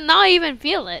you're gonna not even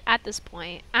feel it at this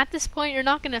point. At this point, you're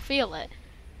not gonna feel it.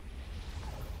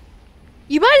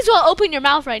 You might as well open your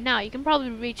mouth right now. You can probably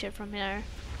reach it from there.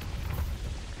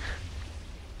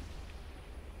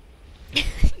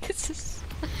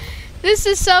 This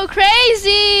is so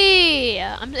crazy!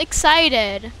 I'm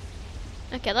excited.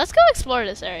 Okay, let's go explore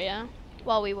this area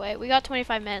while we wait. We got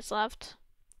 25 minutes left.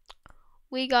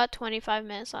 We got 25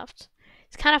 minutes left.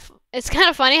 It's kind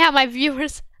of funny how my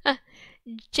viewers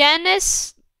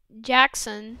Janice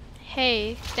Jackson,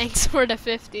 hey, thanks for the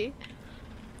 50.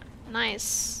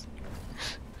 Nice.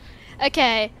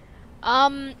 Okay.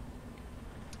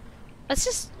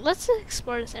 Let's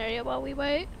explore this area while we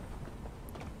wait.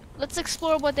 Let's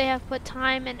explore what they have put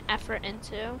time and effort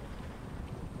into.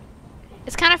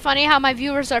 It's kind of funny how my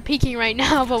viewers are peeking right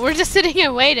now, but we're just sitting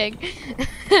and waiting.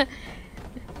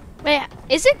 Wait,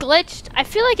 is it glitched? I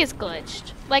feel like it's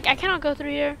glitched. Like, I cannot go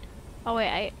through here. Oh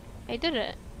wait, I did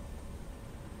it.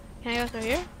 Can I go through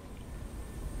here?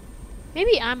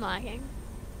 Maybe I'm lagging.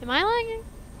 Am I lagging?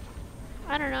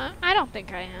 I don't know. I don't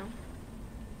think I am.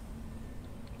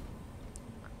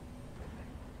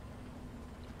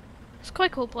 It's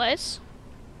quite a cool place.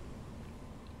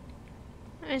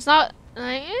 It's not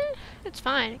like, it's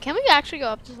fine. Can we actually go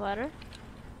up this ladder?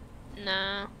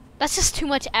 Nah. That's just too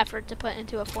much effort to put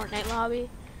into a Fortnite lobby.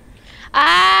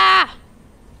 Ah!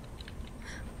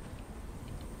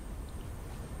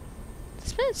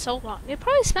 It's been so long. They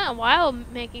probably spent a while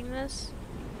making this.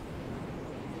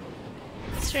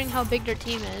 Considering how big their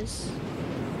team is.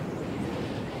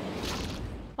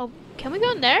 Oh, can we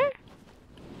go in there?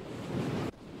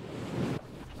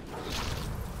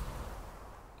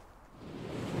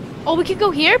 Oh, we can go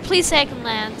here? Please say I can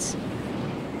land.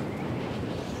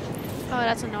 Oh,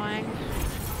 that's annoying.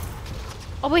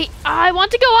 Oh, wait. I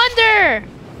want to go under!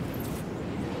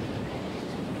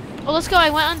 Oh, let's go.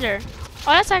 I went under.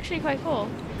 Oh, that's actually quite cool.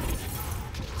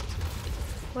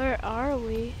 Where are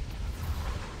we?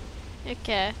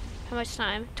 Okay. How much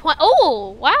time?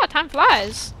 Oh, wow. Time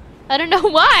flies. I don't know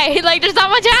why. Like, there's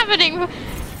not much happening. I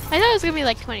thought it was going to be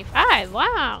like 25.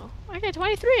 Wow. Okay,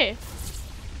 23.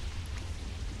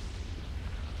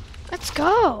 Let's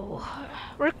go.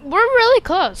 We're really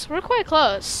close. We're quite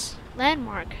close.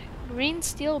 Landmark. Green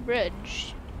Steel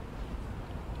Bridge.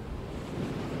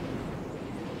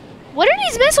 What are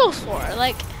these missiles for?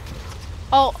 Like,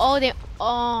 oh,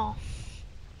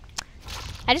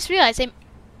 I just realized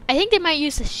I think they might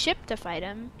use the ship to fight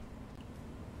him.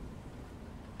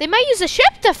 They might use the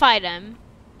ship to fight him.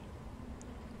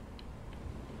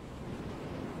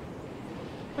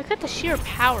 Look at the sheer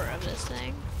power of this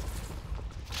thing.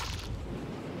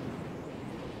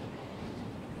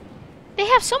 They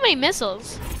have so many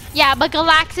missiles. Yeah, but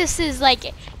Galactus's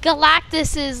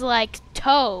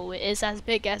toe is as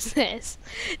big as this.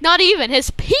 Not even his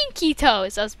pinky toe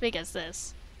is as big as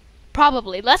this.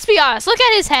 Probably. Let's be honest. Look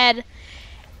at his head.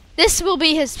 This will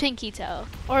be his pinky toe,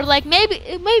 or like maybe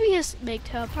his big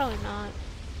toe. Probably not.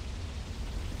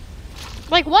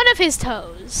 Like one of his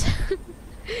toes.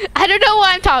 I don't know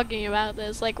why I'm talking about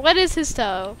this. Like, what is his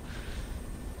toe?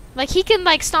 Like he can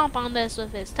like stomp on this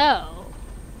with his toe.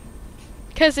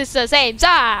 Because it's the same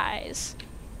size.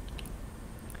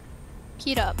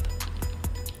 Keyed up.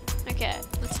 Okay,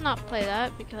 let's not play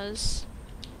that because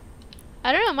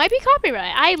I don't know, it might be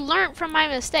copyright. I learned from my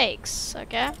mistakes,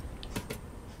 okay?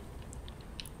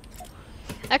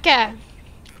 Okay,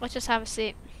 let's just have a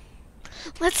seat.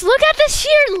 Let's look at the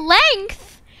sheer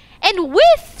length and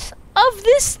width of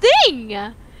this thing.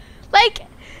 Like,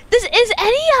 is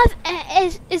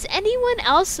anyone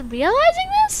else realizing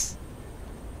this?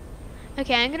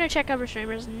 Okay, I'm gonna check over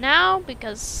streamers now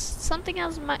because something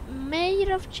else may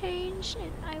have changed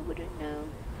and I wouldn't know.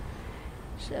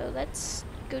 So let's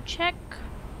go check.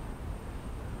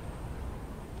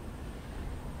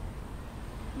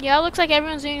 Yeah, it looks like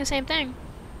everyone's doing the same thing.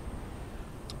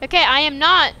 Okay, I am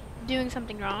not doing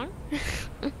something wrong.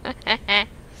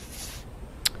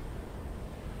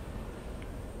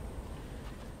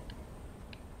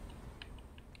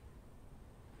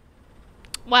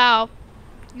 Wow.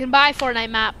 Goodbye, Fortnite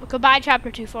map. Goodbye,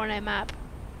 Chapter 2 Fortnite map.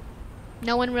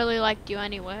 No one really liked you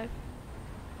anyway.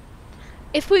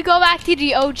 If we go back to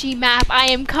the OG map, I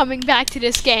am coming back to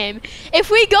this game.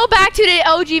 If we go back to the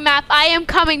OG map, I am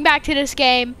coming back to this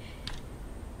game.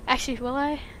 Actually, will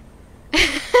I?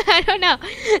 I don't know.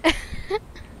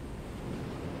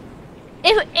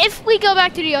 if we go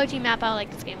back to the OG map, I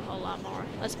like this game a whole lot more.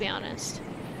 Let's be honest.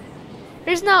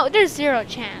 There's zero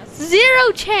chance.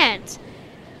 Zero chance.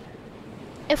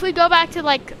 If we go back to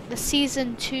like the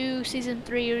season 2, season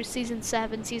 3, or season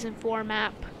 7, season 4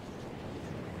 map.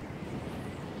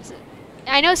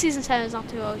 I know season 7 is not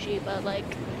too OG, but like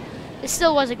it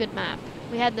still was a good map.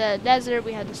 We had the desert,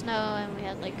 we had the snow, and we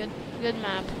had like good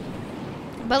map.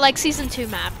 But like season 2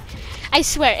 map, I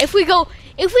swear, if we go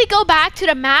back to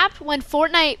the map when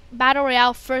Fortnite Battle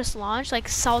Royale first launched, like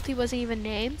Salty wasn't even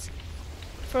named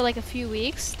for like a few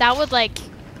weeks, that would like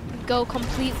go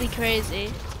completely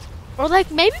crazy. Or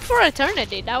like maybe for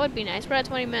eternity, that would be nice. We're at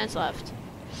 20 minutes left.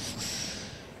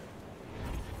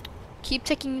 Keep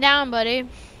ticking down, buddy.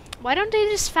 Why don't they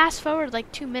just fast forward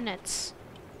like 2 minutes?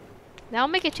 That'll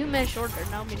make it 2 minutes shorter.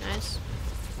 That'll be nice.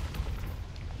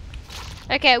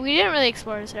 Okay, we didn't really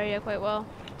explore this area quite well.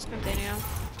 Let's continue.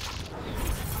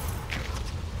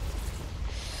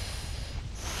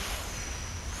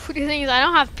 The thing is, I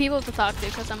don't have people to talk to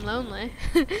because I'm lonely.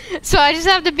 So I just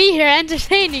have to be here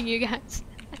entertaining you guys.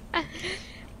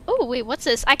 Oh, wait, what's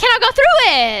this? I cannot go through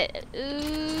it!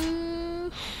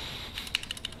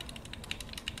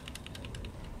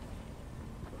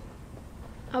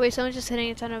 Oh wait, someone's just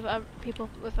hitting a ton of people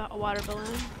with a water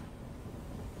balloon.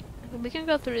 We can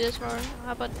go through this door.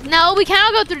 How about... No, we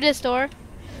cannot go through this door.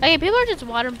 Okay, people are just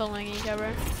water ballooning each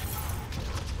other.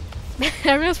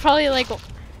 Everyone's probably like...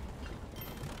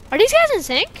 Are these guys in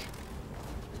sync?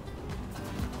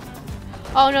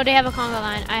 Oh no, they have a conga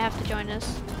line. I have to join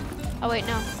this. Oh wait,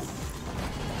 no.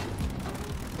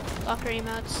 Locker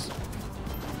emotes.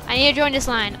 I need to join this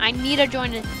line. I need to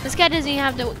join it. This guy doesn't even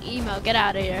have the emote. Get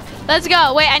out of here. Let's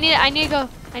go. Wait, I need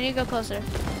to go closer.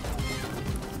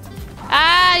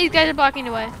 Ah, these guys are blocking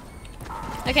the way.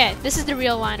 Okay, this is the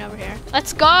real line over here.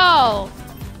 Let's go.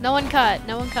 No one cut.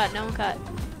 No one cut. No one cut.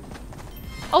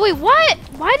 Oh wait, what?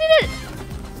 Why did it?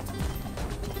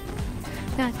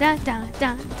 Dun, dun, dun,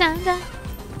 dun, dun, dun.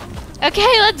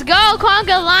 Okay, let's go.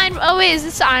 Conga line. Oh wait, is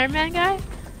this the Iron Man guy?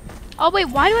 Oh wait,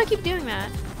 why do I keep doing that?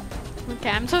 Okay,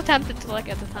 I'm so tempted to look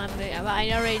at the time, but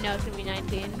I already know it's gonna be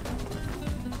 19.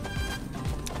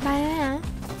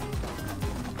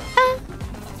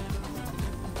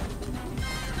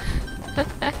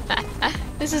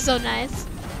 This is so nice.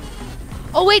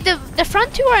 Oh wait, the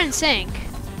front two are in sync.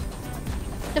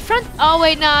 The front. Oh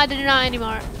wait, nah, they're not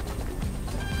anymore.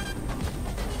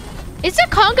 Is the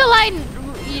conga line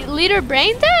leader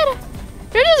brain dead?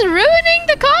 They're just ruining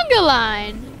the conga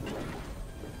line.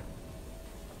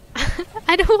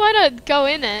 I don't want to go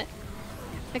in it.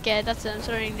 Okay, that's it. I'm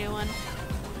starting a new one.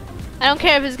 I don't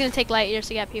care if it's gonna take light years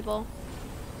to get people.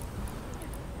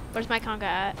 Where's my conga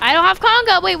at? I don't have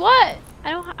conga. Wait, what?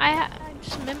 I'm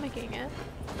just mimicking it.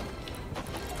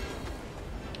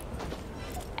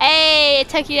 Hey,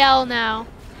 take the L now.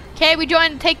 Okay, we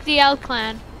joined Take the L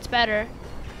clan. It's better.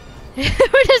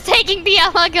 We're just taking the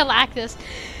L on Galactus.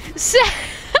 So,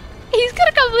 he's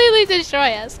gonna completely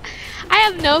destroy us. I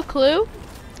have no clue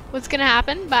what's gonna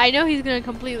happen, but I know he's gonna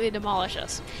completely demolish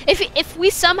us. If we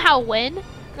somehow win,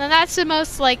 then that's the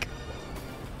most like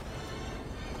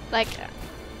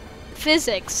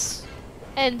physics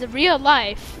and real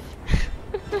life.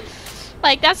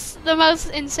 Like that's the most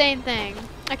insane thing.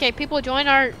 Okay, people join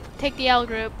our Take the L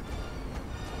group.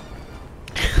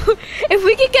 If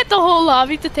we could get the whole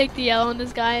lobby to take the L on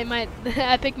this guy,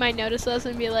 Epic might notice us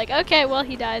and be like, okay, well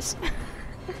he dies.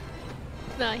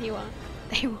 No, he won't.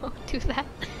 They won't do that.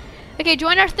 Okay,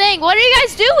 join our thing. What are you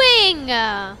guys doing?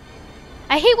 I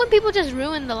hate when people just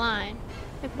ruin the line.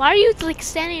 Like, why are you like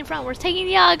standing in front? We're taking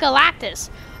the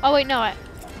Galactus. Oh wait, no.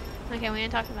 Okay, we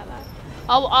ain't talking about that.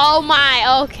 Oh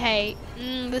my. Okay.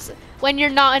 This when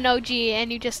you're not an OG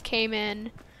and you just came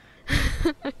in.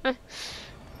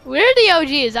 Where are the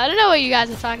OGs? I don't know what you guys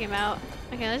are talking about.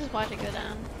 Okay, let's just watch it go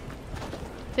down.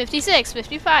 56,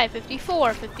 55,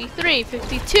 54, 53,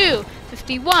 52,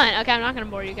 51. Okay, I'm not gonna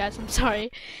bore you guys. I'm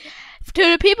sorry.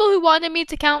 To the people who wanted me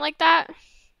to count like that.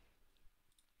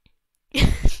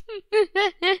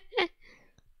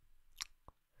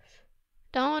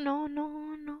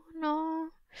 No.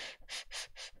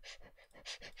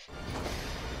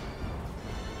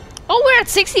 Oh, we're at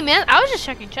 60 minutes? I was just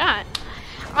checking chat.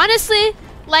 Honestly,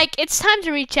 like, it's time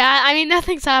to read chat. I mean,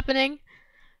 nothing's happening.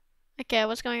 Okay,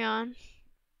 what's going on?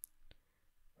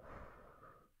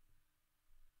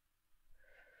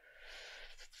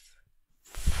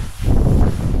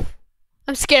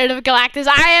 I'm scared of Galactus.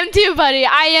 I am too, buddy.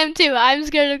 I am too. I'm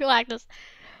scared of Galactus.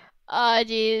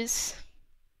 Jeez.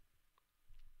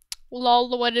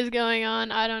 Lol, what is going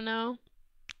on? I don't know.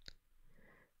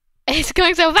 It's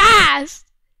going so fast!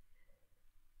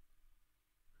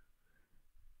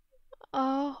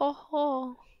 Oh, ho,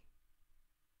 ho.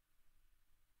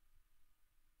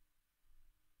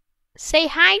 Say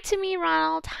hi to me,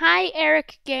 Ronald. Hi,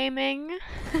 Eric Gaming.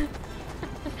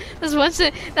 That's once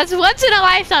in a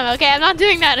lifetime, okay? I'm not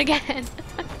doing that again.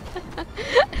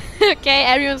 Okay,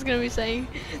 everyone's gonna be saying,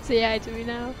 say hi to me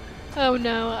now. Oh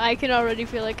no, I can already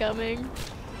feel it coming.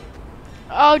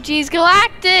 Oh geez,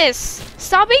 Galactus!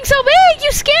 Stop being so big!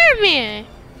 You scared me!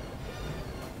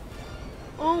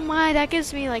 Oh my, that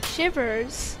gives me like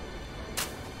shivers.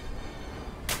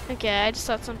 Okay, I just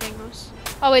thought something was...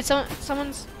 Oh wait,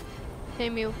 someone's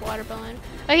hitting me with water balloon.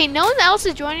 Okay, no one else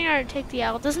is joining our Take the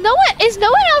L. Is no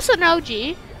one else an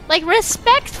OG? Like,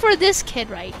 respect for this kid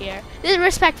right here.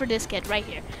 Respect for this kid right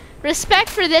here. Respect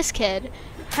for this kid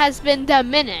has been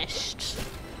diminished.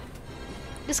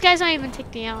 This guy's not even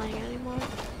Take the L anymore.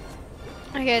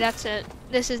 Okay, that's it.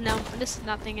 This is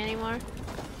nothing anymore.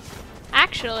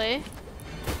 Actually,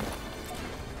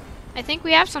 I think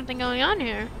we have something going on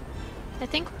here. I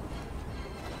think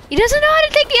he doesn't know how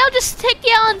to take the L. Just take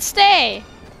the L and stay.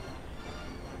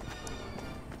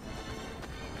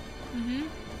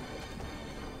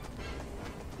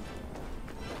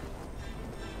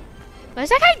 What is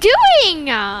that guy doing?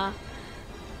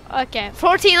 Okay,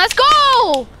 14. Let's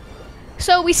go.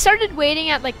 So we started waiting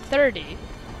at like 30.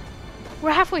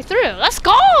 We're halfway through. Let's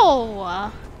go.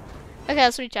 Okay,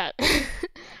 let's reach out.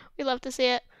 We love to see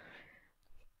it.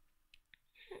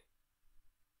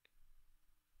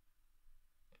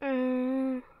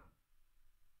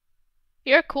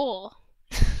 You're cool.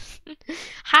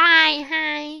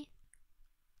 Hi.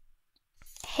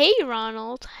 Hey,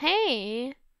 Ronald.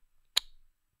 Hey.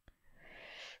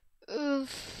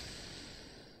 Oof.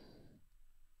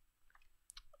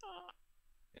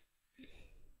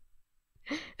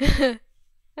 The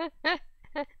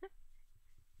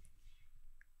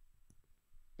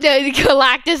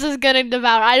Galactus is gonna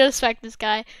devour. I respect this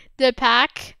guy. The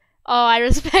pack. Oh, I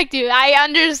respect you. I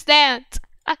understand.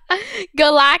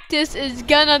 Galactus is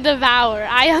gonna devour.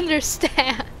 I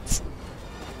understand.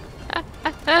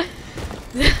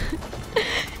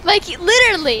 Like,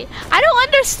 literally, I don't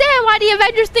understand why the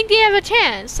Avengers think they have a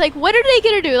chance. Like, what are they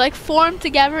gonna do? Like, form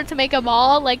together to make a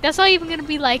ball? Like, that's not even gonna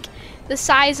be, like, the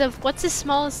size of, what's the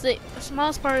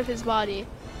smallest part of his body?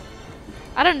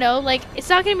 I don't know, like, it's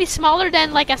not gonna be smaller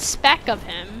than, like, a speck of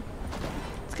him.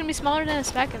 It's gonna be smaller than a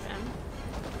speck of him.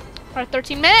 We're at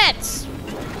 13 minutes!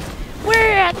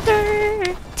 We're at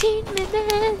 13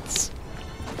 minutes!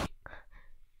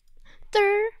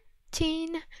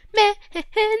 13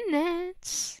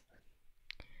 minutes.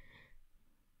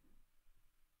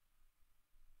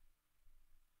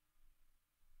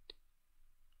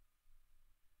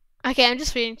 Okay, I'm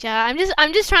just reading chat.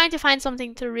 I'm just trying to find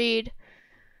something to read.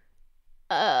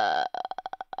 Hi.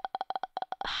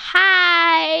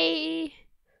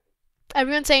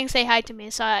 Everyone's saying say hi to me,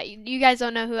 so you guys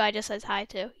don't know who I just said hi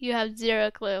to. You have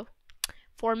zero clue.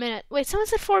 4 minutes. Wait, someone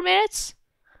said 4 minutes?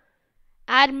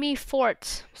 Add me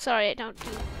Fort. Sorry, I don't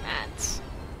do ads.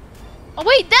 Oh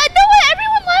wait,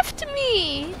 everyone left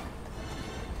me.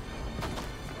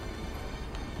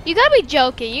 You gotta be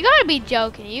joking. You gotta be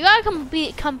joking. You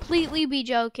gotta completely be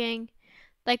joking.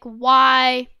 Like,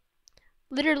 why?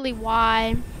 Literally,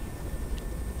 why?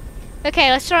 Okay,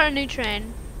 let's start a new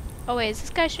train. Oh wait, is this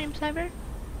guy Stream Sniper?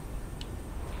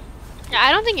 Yeah,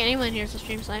 I don't think anyone here is a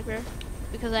Stream Sniper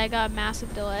because I got a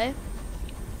massive delay.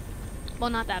 Well,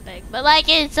 not that big, but like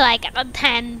it's like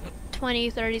 10, 20,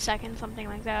 30 seconds, something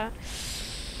like that.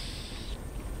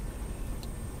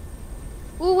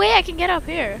 Ooh, wait, I can get up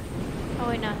here. Oh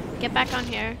wait, no, get back on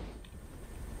here.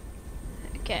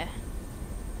 Okay.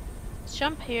 Let's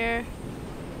jump here.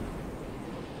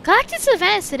 Galactus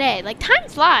event is today. Like, time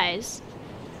flies.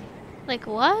 Like,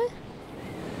 what?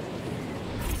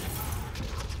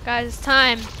 Guys, it's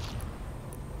time.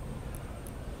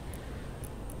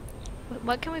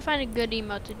 What can we find a good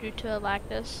emote to do to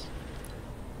Galactus?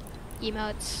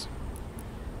 Emotes.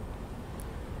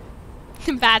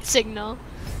 Bad signal.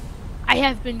 I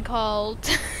have been called.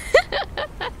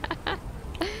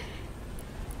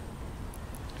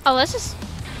 Oh, let's just...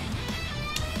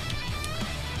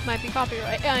 Might be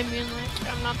copyright. I mean,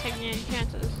 like, I'm not taking any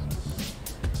chances.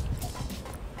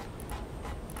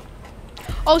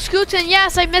 Oh, Scootin,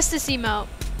 yes, I missed this emote.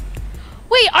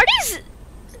 Wait, are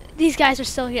these guys are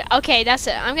still here? Okay, that's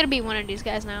it. I'm gonna be one of these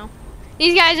guys now.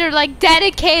 These guys are like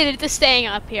dedicated to staying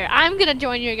up here. I'm gonna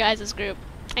join your guys' group.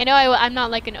 I know I'm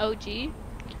not like an OG.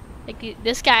 Like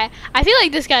this guy, I feel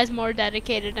like this guy's more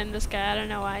dedicated than this guy. I don't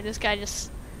know why. This guy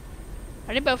just.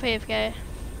 Are they both AFK?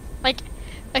 Like,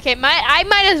 okay, I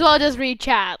might as well just read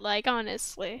chat. Like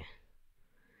honestly.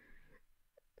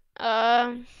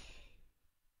 I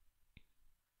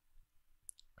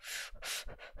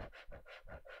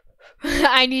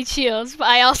need shields, but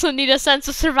I also need a sense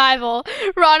of survival.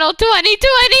 Ronald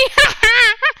 2020.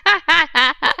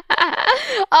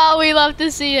 Oh, we love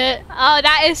to see it. Oh,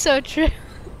 that is so true.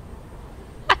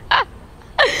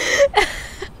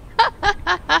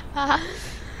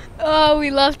 Oh, we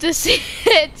love to see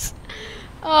it.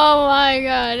 Oh my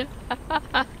god. We're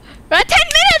at 10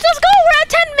 minutes. Let's go. We're at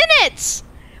 10 minutes.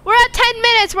 We're at 10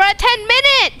 minutes. We're at 10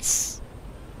 minutes.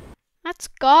 Let's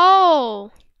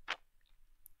go.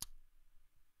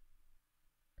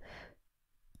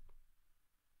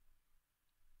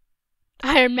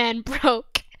 Iron Man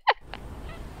broke.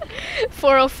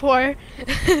 404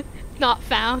 not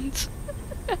found.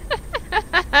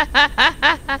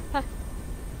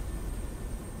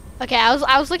 Okay,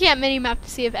 I was looking at minimap to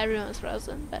see if everyone was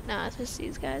frozen, but no, it's just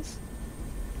these guys.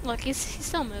 Look, he's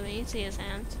still moving. You see his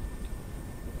hands.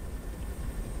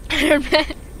 Iron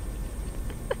Man.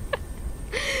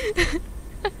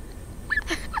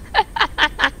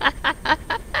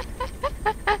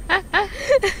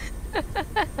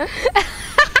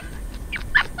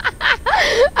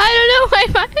 I don't know why.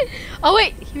 Oh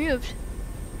wait, he moved.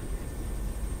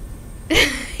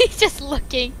 He's just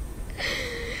looking.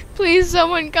 Please,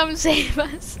 someone come save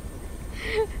us.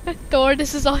 Thor,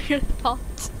 this is all your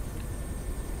fault.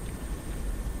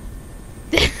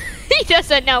 He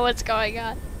doesn't know what's going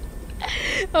on.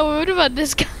 Oh, what about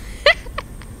this guy?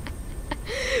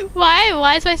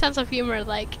 Why is my sense of humor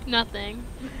like nothing?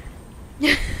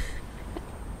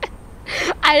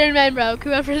 Iron Man broke.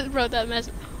 Whoever wrote that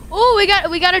message. Oh, we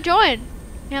got to join.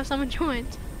 We have someone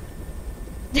joined.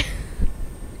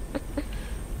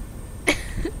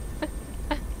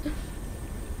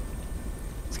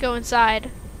 Let's go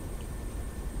inside.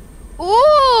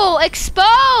 Ooh,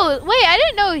 exposed. Wait, I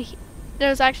didn't know there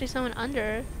was actually someone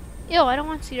under. Ew, I don't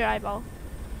want to see your eyeball.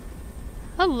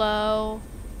 Hello.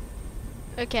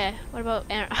 Okay, what about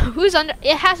Aaron? Who's under?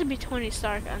 It has to be Tony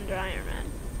Stark under Iron Man.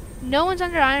 No one's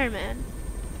under Iron Man.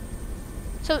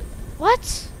 So,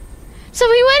 what? So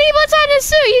when he puts on his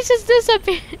suit, he just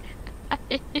disappeared.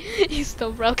 He's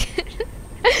still broken.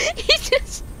 He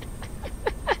just...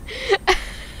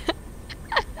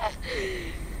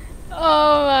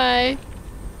 Oh my.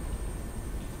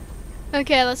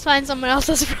 Okay, let's find someone else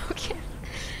that's broken.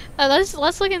 Let's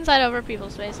look inside other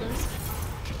people's faces.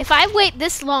 If I wait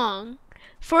this long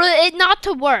for it not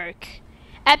to work,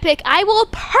 Epic, I will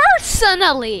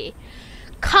personally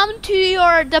come to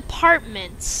your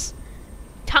departments,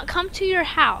 come to your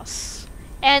house,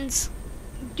 and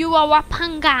do a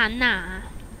wapangana.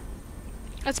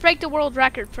 Let's break the world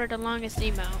record for the longest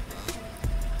emote.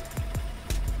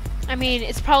 I mean,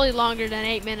 it's probably longer than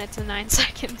 8 minutes and 9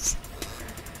 seconds.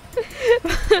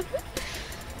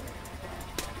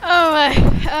 Oh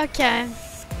my, okay.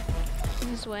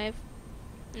 Just wave.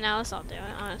 No, let's not do it,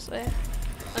 honestly.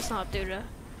 Let's not do the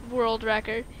world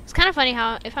record. It's kind of funny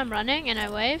how if I'm running and I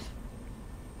wave,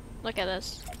 look at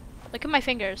this. Look at my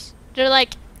fingers. They're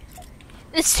like,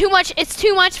 it's too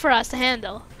much for us to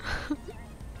handle.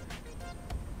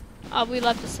 Oh, we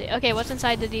love to see. Okay, what's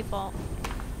inside the default?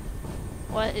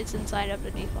 What is inside of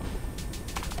the default?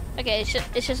 Okay,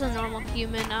 it's just a normal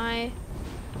human eye.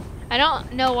 I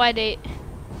don't know why they...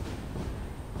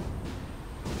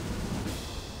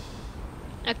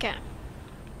 Okay.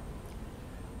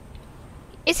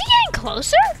 Is he getting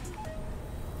closer?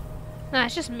 Nah,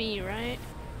 it's just me, right?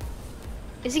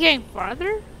 Is he getting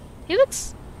farther? He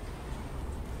looks...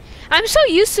 I'm so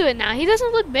used to it now. He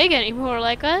doesn't look big anymore,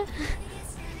 like what?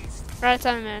 We're at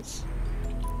 7 minutes.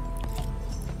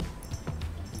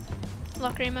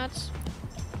 Lock remotes.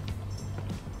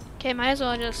 Okay, might as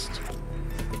well just...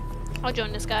 I'll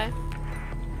join this guy.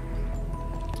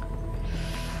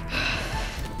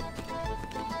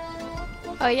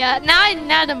 Oh yeah,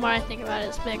 now the more I think about it,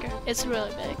 it's bigger. It's really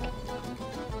big.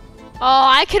 Oh,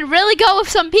 I could really go with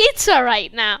some pizza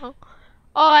right now.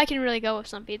 Oh, I can really go with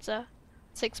some pizza.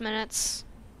 6 minutes.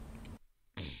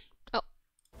 Oh.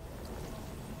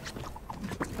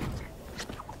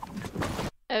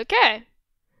 Okay.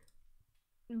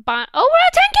 Oh, we're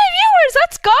at 10K viewers!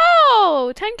 Let's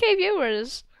go! 10K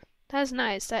viewers. That's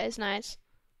nice. That is nice.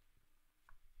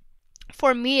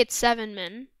 For me, it's 7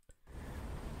 min.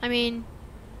 I mean...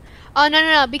 Oh,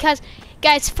 no, because...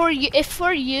 Guys, if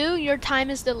for you, your time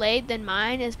is delayed, then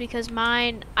mine is because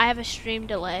mine... I have a stream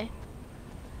delay.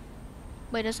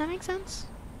 Wait, does that make sense?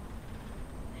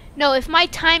 No, if my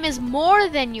time is more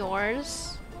than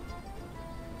yours,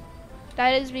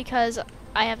 that is because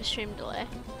I have a stream delay.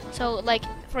 So like,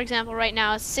 for example, right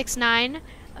now it's 6:09,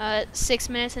 6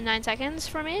 minutes and 9 seconds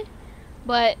for me.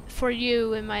 But for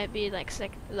you, it might be like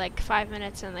 5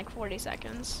 minutes and like 40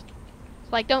 seconds.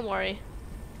 Like, don't worry.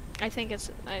 I think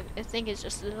it's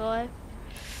just a delay.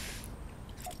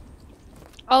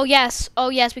 Oh yes,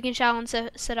 we can challenge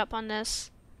set up on this.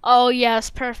 Oh yes,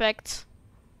 perfect.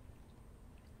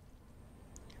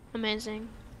 Amazing.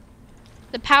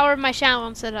 The power of my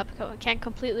challenge setup can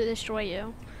completely destroy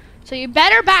you. So you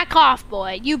better back off,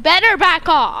 boy. You better back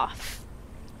off.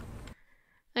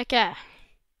 Okay.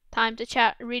 Time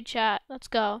to read chat. Let's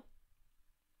go.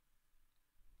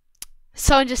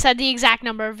 Someone just said the exact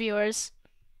number of viewers.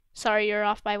 Sorry, you're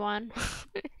off by 1.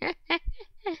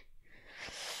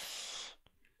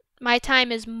 My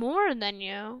time is more than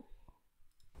you.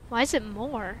 Why is it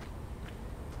more?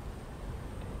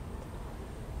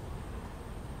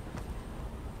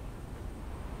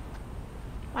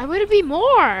 Why would it be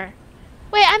more?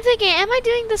 Wait, I'm thinking, am I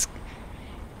doing this?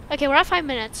 Okay, we're at 5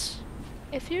 minutes.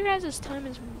 If your guys' time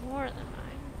is more than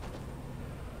mine.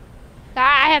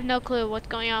 I have no clue what's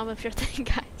going on with your thing,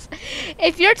 guys.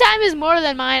 If your time is more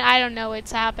than mine, I don't know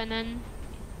what's happening.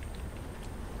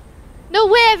 No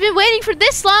way, I've been waiting for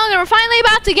this long and we're finally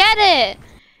about to get it.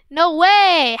 No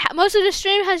way. Most of the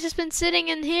stream has just been sitting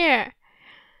in here.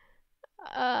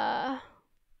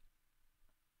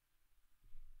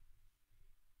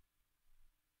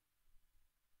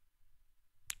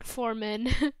 Foreman.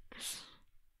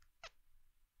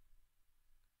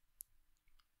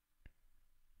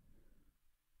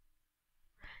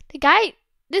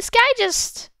 This guy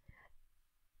just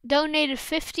donated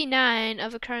 59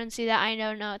 of a currency that I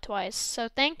don't know twice, so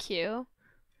thank you.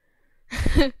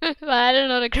 But I don't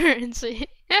know the currency.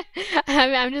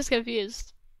 I'm just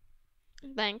confused.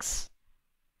 Thanks.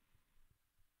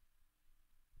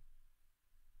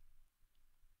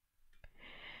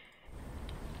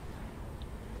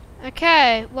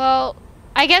 Okay, well,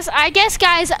 I guess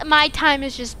guys, my time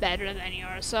is just better than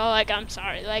yours, so like I'm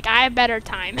sorry. Like I have better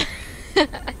time.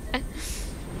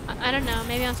 I don't know,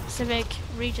 maybe on specific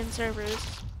region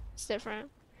servers it's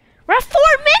different. We're at 4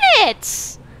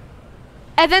 minutes!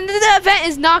 And then the event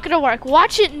is not gonna work.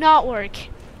 Watch it not work.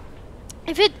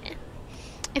 If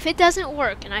it doesn't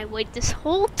work and I wait this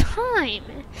whole time,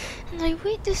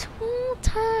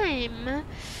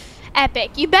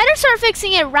 Epic, you better start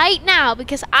fixing it right now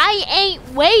because I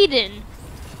ain't waiting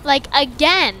like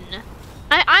again.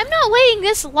 I'm not waiting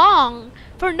this long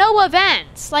for no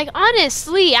events. Like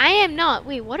honestly, I am not.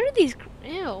 Wait, what are these?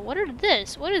 Ew, what are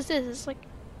this? What is this? It's like,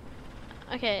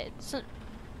 okay,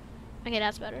 okay,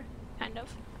 that's better, kind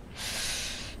of.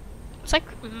 It's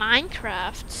like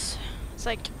Minecraft. It's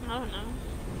like, I don't know.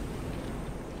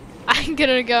 I'm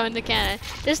gonna go in the cannon.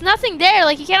 There's nothing there.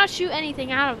 Like you cannot shoot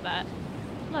anything out of that.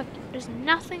 Look, there's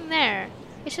nothing there.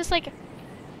 It's just like,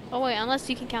 oh wait, unless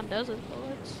you can count those as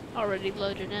bullets already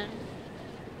loaded in.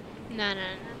 No.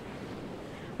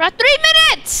 We're at 3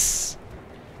 minutes.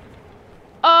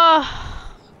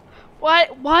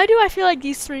 Why do I feel like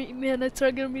these 3 minutes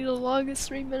are gonna be the longest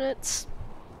 3 minutes?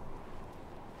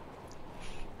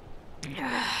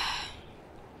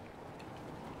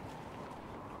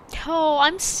 Oh,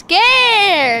 I'm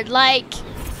scared. Like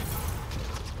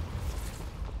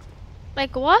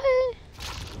what?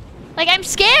 Like I'm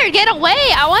scared. Get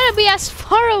away. I want to be as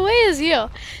far away as you.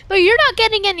 But you're not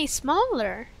getting any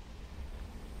smaller.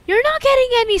 You're not getting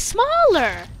any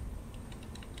smaller.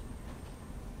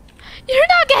 You're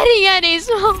not getting any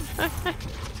smaller.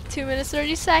 2 minutes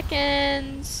 30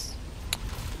 seconds.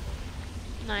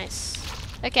 Nice.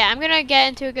 Okay, I'm gonna get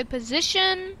into a good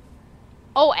position.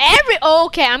 Oh,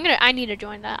 okay, I need to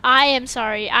join that. I am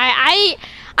sorry.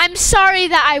 I'm sorry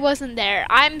that I wasn't there.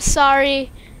 I'm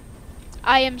sorry.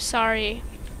 I am sorry.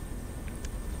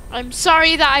 I'm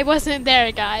sorry that I wasn't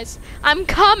there, guys. I'm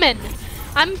coming.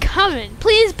 I'm coming.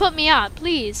 Please put me up,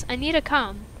 please. I need to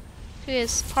come to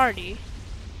this party.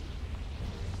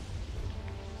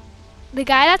 The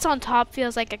guy that's on top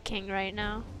feels like a king right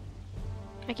now.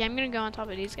 Okay, I'm gonna go on top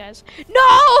of these guys.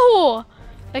 No!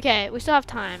 Okay, we still have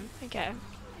time. Okay.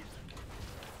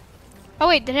 Oh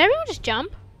wait, did everyone just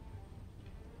jump?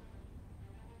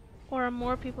 Or are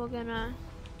more people gonna...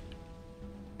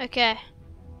 Okay.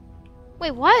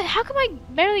 Wait, what? How come I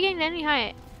barely getting any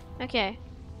height? Okay.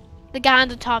 The guy on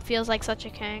the top feels like such a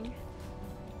king.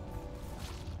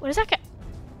 What is that guy?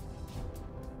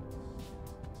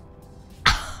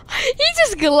 He's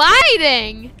just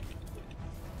gliding!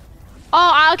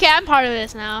 Oh, okay, I'm part of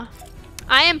this now.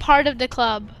 I am part of the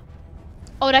club.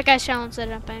 Oh, that guy's challenge set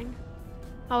upping.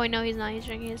 Oh, wait, no, he's not. He's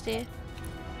drinking his tea.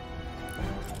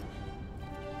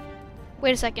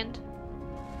 Wait a second.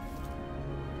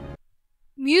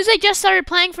 Music just started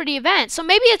playing for the event, so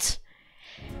maybe it's...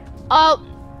 I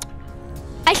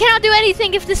cannot do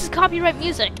anything if this is copyright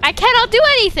music. I cannot do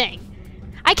anything.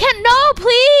 I can't. No,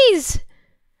 please.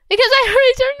 Because I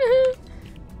already turned.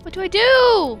 What do I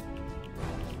do?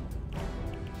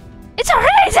 It's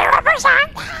already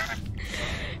 0%.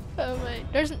 Oh my.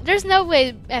 There's no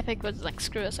way Epic would like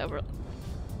screw us over.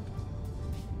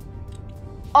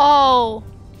 Oh.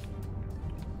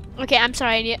 Okay, I'm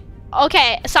sorry.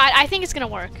 Okay, so I think it's gonna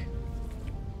work.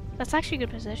 That's actually a good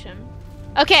position.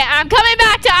 Okay, I'm coming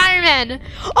back to Iron Man.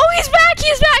 Oh, he's back!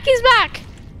 He's back! He's back!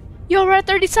 Yo, we're at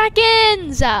 30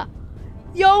 seconds!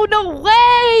 Yo, no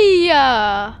way!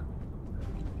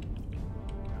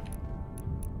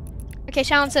 Okay,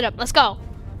 challenge sit up. Let's go.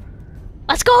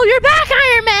 Let's go! You're back,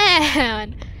 Iron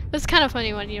Man! That's kind of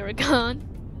funny when you were gone.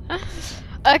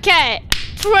 Okay.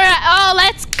 Oh,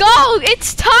 let's go!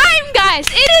 It's time, guys!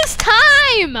 It is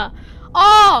time!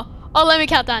 Oh, let me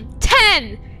count down.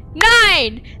 10,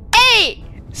 9, 8,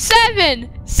 7,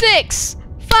 6,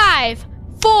 5,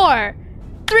 4,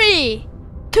 3,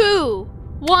 2,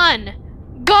 1,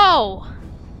 go!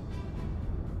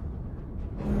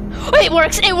 Oh, it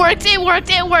works! It worked! It worked!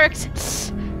 It worked!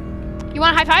 You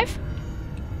want a high five?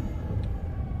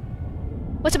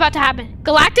 What's about to happen?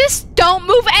 Galactus, don't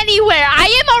move anywhere! I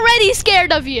am already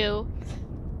scared of you!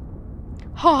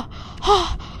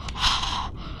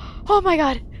 Oh my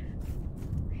god.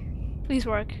 Please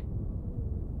work.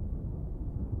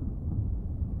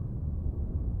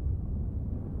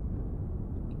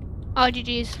 Oh,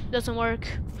 GG's. Doesn't work.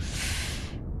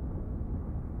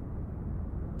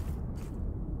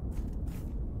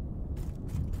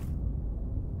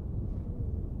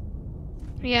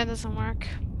 Yeah, it doesn't work.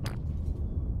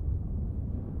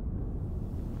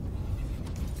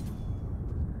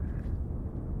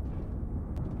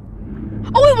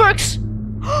 Oh, it works!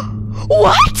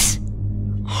 What?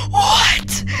 What?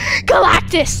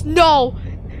 Galactus, no!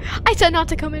 I said not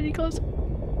to come any closer.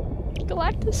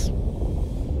 Galactus.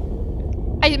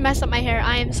 I messed up my hair.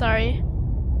 I am sorry.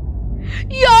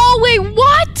 Yo, wait,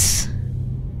 what?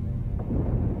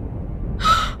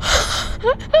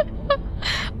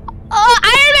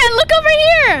 Iron Man, look over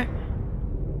here!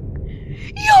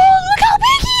 Yo, look how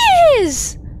big he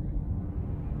is!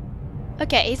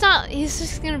 Okay, he's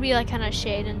just gonna be like kind of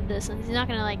shade in the distance. He's not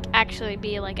gonna like actually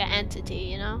be like an entity,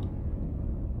 you know?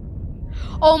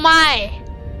 Oh my!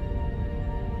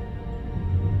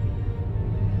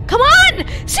 Come on!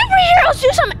 Superheroes, do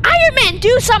something! Iron Man,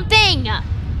 do something!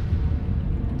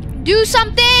 Do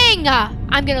something!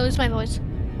 I'm gonna lose my voice.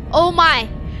 Oh my!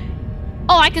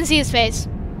 Oh, I can see his face.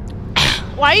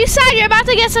 Why are you sad? You're about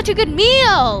to get such a good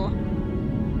meal!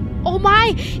 Oh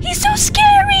my! He's so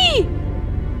scary!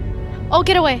 Oh,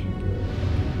 get away.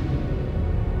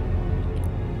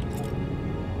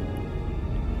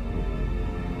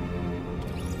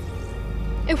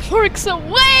 It works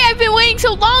away! I've been waiting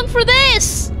so long for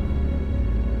this!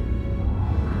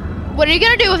 What are you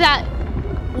gonna do with that?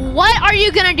 What are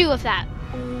you gonna do with that?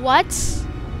 What?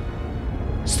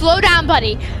 Slow down,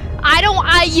 buddy.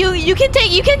 You can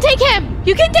take him.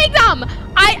 You can take them.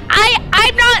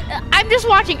 I'm just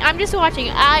watching.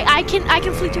 I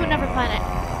can flee to another planet.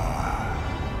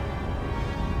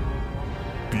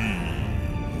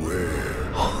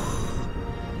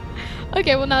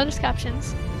 Okay, well now there's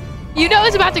captions. You know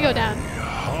it's about to go down.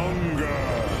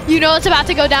 You know it's about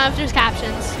to go down if there's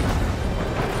captions.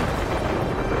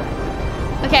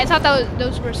 Okay, I thought that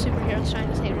those were superheroes trying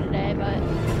to save the day, but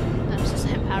that was just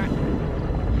empowering.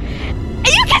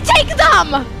 You can take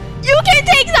them! You can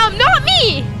take them! Not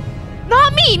me!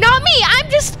 Not me! Not me! I'm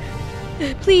just...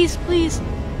 Please, please.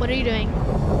 What are you doing?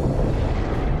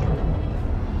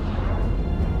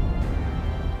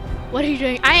 What are you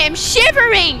doing? I am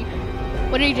shivering!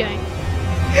 What are you doing?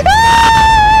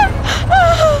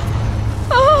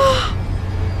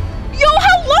 Yo,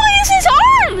 how long is his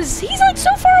arms? He's like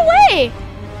so far away.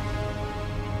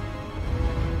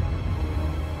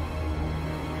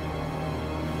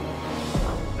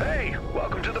 Hey,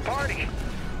 welcome to the party.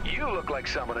 You look like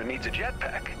someone who needs a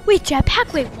jetpack. Wait,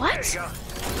 jetpack? Wait, what? There you go.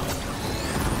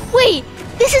 Wait,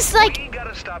 this is like... We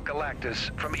gotta stop Galactus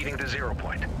from eating the 0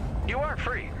 point. You are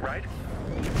free, right?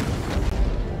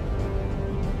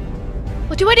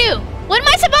 What do I do? What am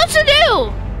I supposed to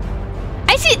do?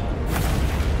 I see...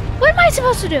 What am I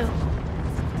supposed to do?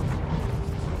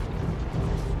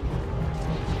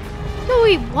 No,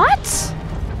 wait, what?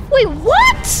 Wait,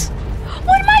 what?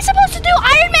 What am I supposed to do?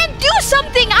 Iron Man, do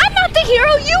something! I'm not the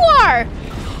hero, you are!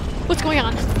 What's going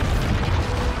on?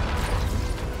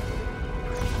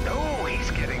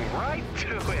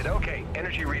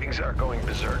 start going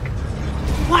berserk.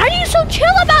 Why are you so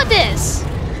chill about this?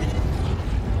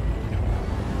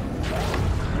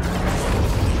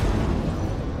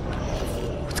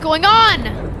 What's going on?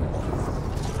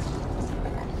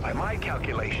 By my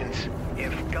calculations,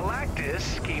 if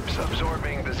Galactus keeps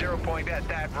absorbing the 0 point at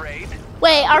that rate...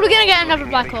 Wait, are we gonna get another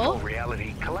black hole?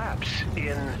 Reality collapse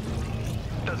in...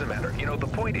 Doesn't matter. You know, the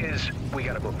point is, we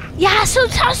gotta move. Yeah, so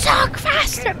suck You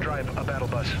faster. can't drive a battle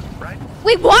bus, right?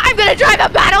 Wait, what? I'm gonna drive a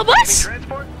battle bus?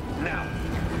 Transport? Now.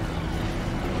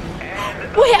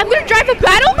 And Wait, I'm gonna drive a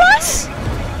battle bus?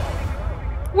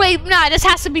 Wait, nah, this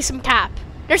has to be some cap.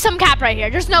 There's some cap right here.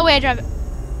 There's no way I drive it.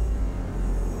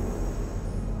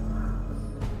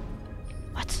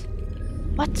 What?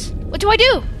 What? What do I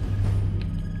do?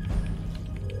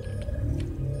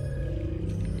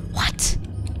 What?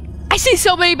 I see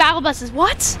so many battle buses.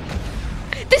 What?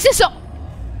 This is so...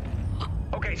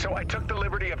 Okay, so I took the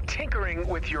liberty of tinkering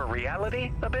with your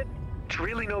reality a bit. It's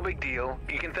really no big deal.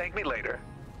 You can thank me later.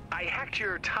 I hacked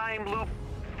your time loop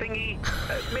thingy,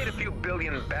 made a few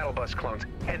billion battle bus clones,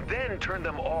 and then turned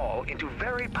them all into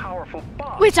very powerful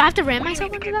bombs. Wait, so I have to ram We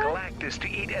myself need to into get that? Galactus to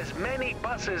eat as many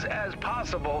buses as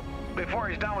possible before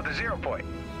he's done with the 0 point.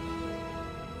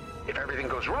 If everything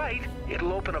goes right,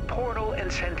 it'll open a portal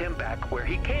and send him back where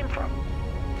he came from.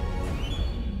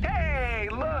 Hey,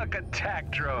 look,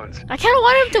 attack drones. I kind of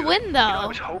want him to win, You know, I though.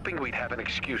 was hoping we'd have an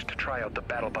excuse to try out the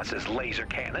battle bus's laser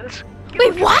cannons.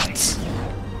 Wait, what?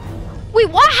 Wait,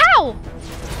 what? How?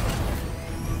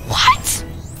 What?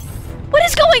 What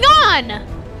is going on?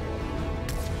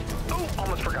 Oh,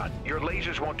 almost forgot. Your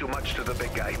lasers won't do much to the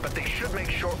big guy, but they should make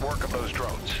short work of those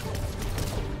drones.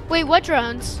 Wait, what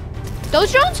drones?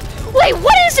 Those drones? Wait,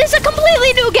 what is this? A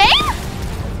completely new game?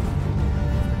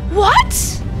 What?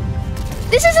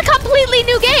 This is a completely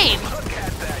new game. Look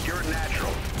at that. You're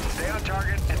natural. Stay on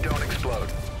target and don't explode.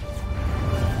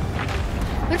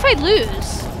 What if I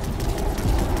lose?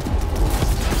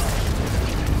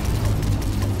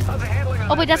 How's the handling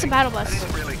on Oh, wait, that that's a thing? battle I bus.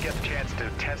 didn't really get the chance to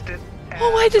test it.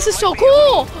 Oh my, this is so Might be a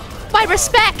cool. little, My like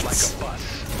respects. a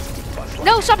bus.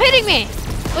 No, stop hitting me.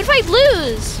 What if I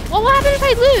lose? What will happen if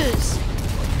I lose?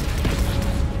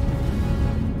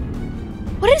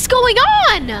 What is going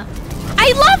on?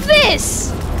 I love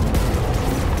this.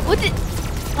 What did...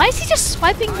 Why is he just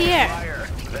swiping the air? Fire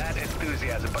that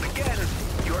enthusiasm, but again,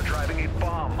 you're driving a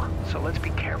bomb, so let's be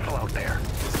careful out there.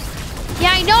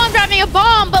 Yeah, I know I'm driving a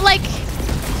bomb, but like,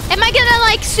 am I gonna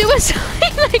like suicide?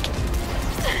 Like,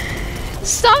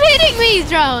 stop hitting me,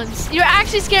 drones. You're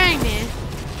actually scaring me.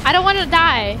 I don't want to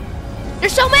die.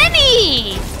 There's so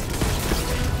many.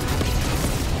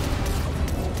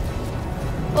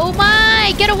 Oh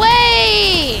my, get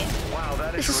away. Wow,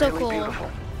 that This is is so really cool.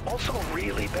 beautiful. Also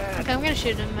really bad. Okay, I'm gonna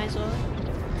shoot him, might as well.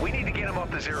 We need to get him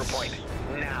off the 0 point.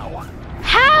 Now.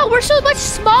 How? We're so much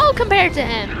small compared to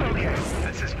him. Okay,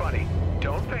 this is funny.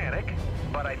 Don't panic,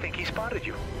 but I think he spotted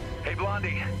you. Hey,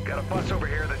 Blondie, got a bus over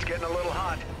here that's getting a little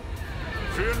hot.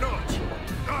 Fear not.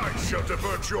 I shall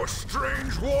divert your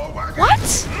strange war wagon.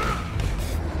 What?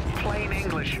 Plain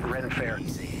English, Renfair.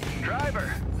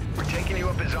 Driver, we're taking you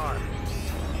up his arm.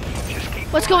 Just keep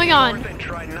What's flying going on? north and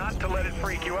try not to let it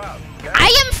freak you out. Okay?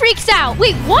 I am freaked out.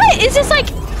 Wait, what? Is this like...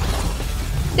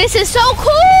 This is so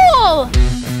cool!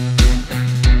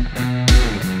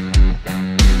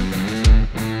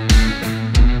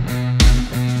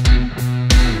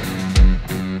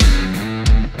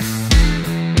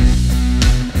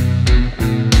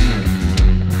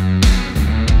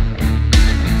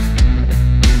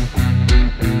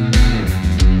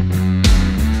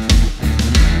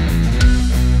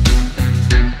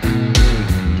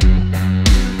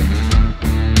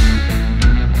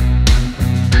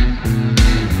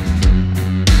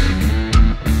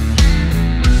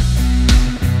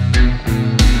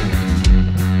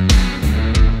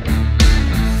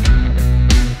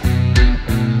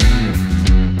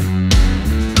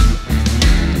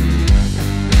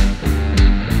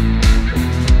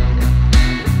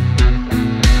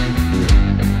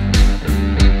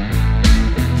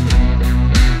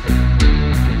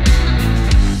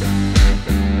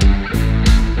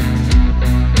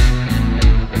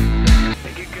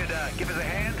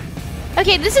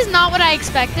 Okay, this is not what I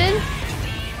expected.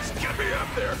 Get me up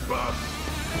there, bub.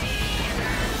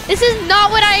 This is not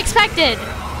what I expected.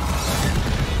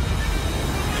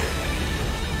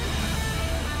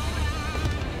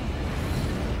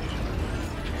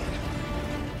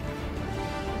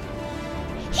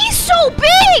 He's so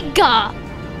big!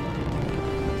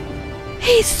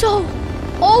 He's so...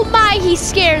 Oh my, he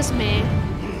scares me.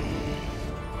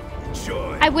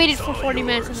 Joy I waited is for all 40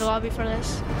 minutes in yours. the lobby for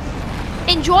this.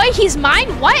 Enjoy? He's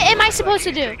mine? What am I supposed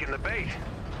to do? Taking the bait.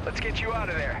 let's get you out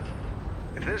of there.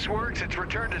 If this works, it's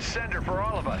return to sender for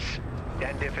all of us.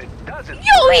 And if it doesn't...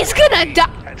 Yo, he's gonna die!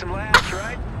 Had some laughs,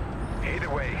 right? Either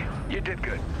way, you did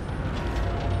good.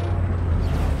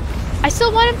 I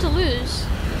still want him to lose.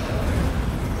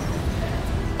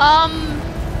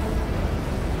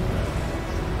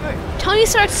 Tony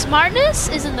Stark's smartness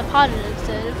is in the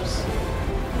positives.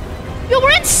 Yo,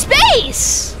 we're in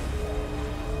space!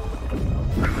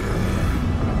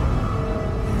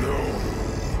 No,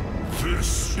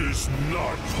 this is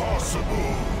not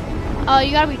possible. Oh,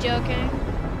 you gotta be joking.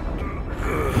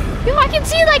 Yo, I can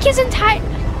see like his entire...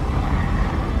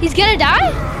 He's gonna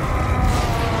die?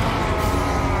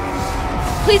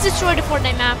 Please destroy the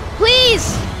Fortnite map.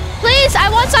 Please! Please, I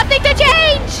want something to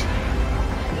change!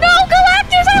 No,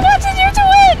 Galactus, I wanted you to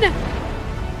win!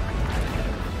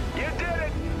 You did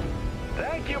it!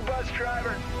 Thank you, bus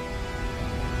driver.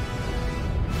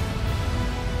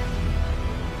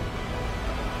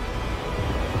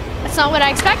 That's not what I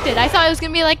expected. I thought it was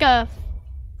gonna be like a...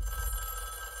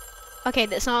 Okay,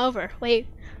 that's not over. Wait.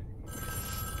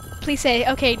 Please say,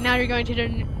 okay, now you're going to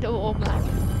the old map.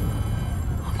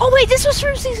 Oh wait, this was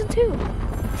from season 2.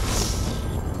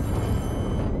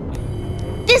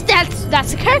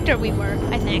 That's the character we were,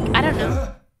 I think. I don't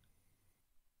know.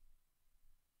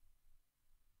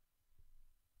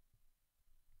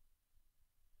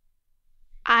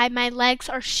 My legs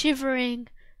are shivering.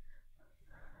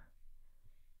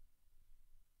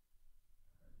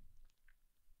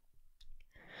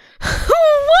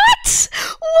 What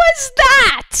was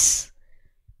that?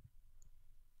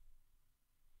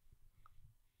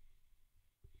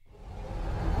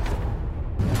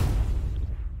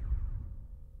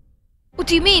 What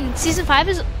do you mean? Season 5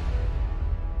 is...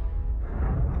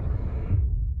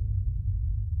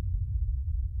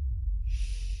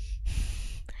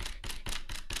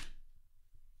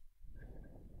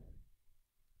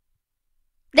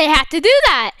 They had to do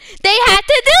that! They had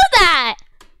to do that!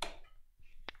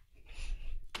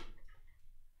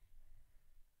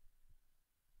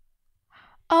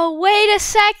 Oh, wait a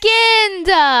second!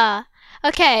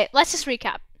 Okay, let's just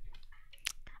recap.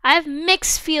 I have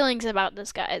mixed feelings about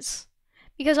this, guys.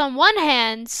 Because on one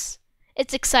hand,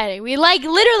 it's exciting. We like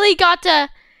literally got to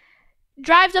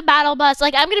drive the battle bus.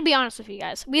 Like, I'm gonna be honest with you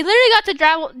guys. We literally got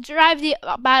to drive the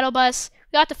battle bus.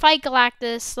 We got to fight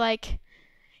Galactus. Like,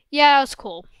 yeah, it was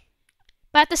cool.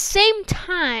 But at the same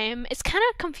time, it's kind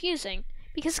of confusing.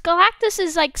 Because Galactus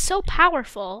is like so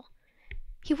powerful.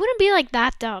 He wouldn't be like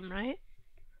that dumb, right?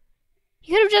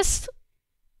 He could have just...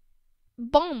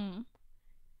 boom.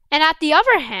 And at the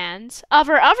other hand,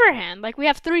 like we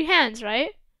have 3 hands,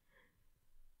 right?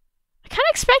 I kind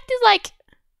of expected like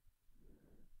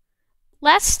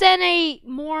less than a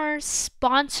more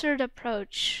sponsored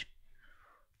approach.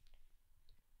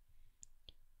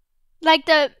 Like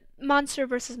the monster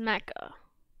versus mecha.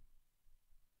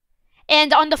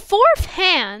 And on the 4th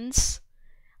hand,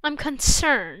 I'm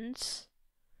concerned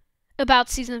about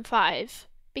season 5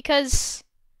 because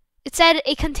it said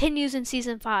it continues in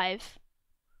season 5.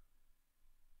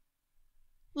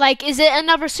 Like, is it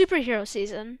another superhero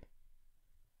season?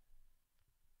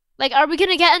 Like, are we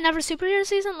gonna get another superhero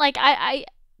season? Like,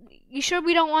 you sure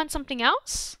we don't want something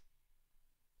else?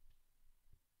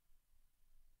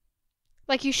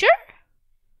 Like, you sure?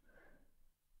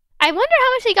 I wonder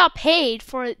how much they got paid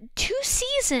for 2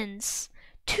 seasons.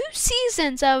 2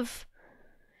 seasons of...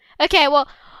 Okay, well,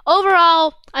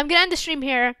 overall, I'm gonna end the stream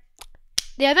here.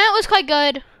 The event was quite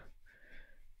good.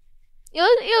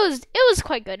 It was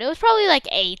quite good. It was probably like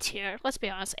A tier. Let's be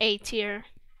honest, A tier.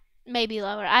 Maybe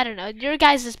lower. I don't know. Your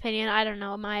guys' opinion. I don't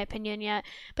know my opinion yet.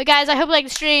 But guys, I hope you like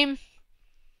the stream.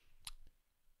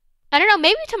 I don't know.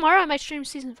 Maybe tomorrow I might stream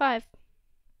season 5.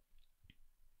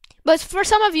 But for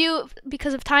some of you,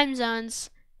 because of time zones,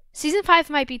 season 5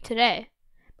 might be today.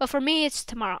 But for me, it's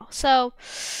tomorrow. So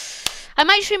I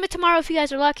might stream it tomorrow if you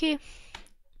guys are lucky.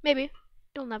 Maybe.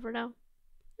 You'll never know.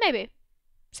 Maybe.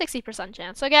 60%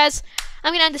 chance. So guys,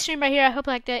 I'm gonna end the stream right here. I hope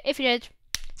you liked it. If you did,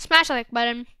 smash the like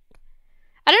button.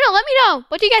 I don't know, let me know.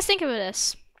 What do you guys think of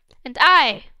this? And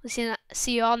I will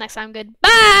see you all next time.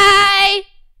 Goodbye!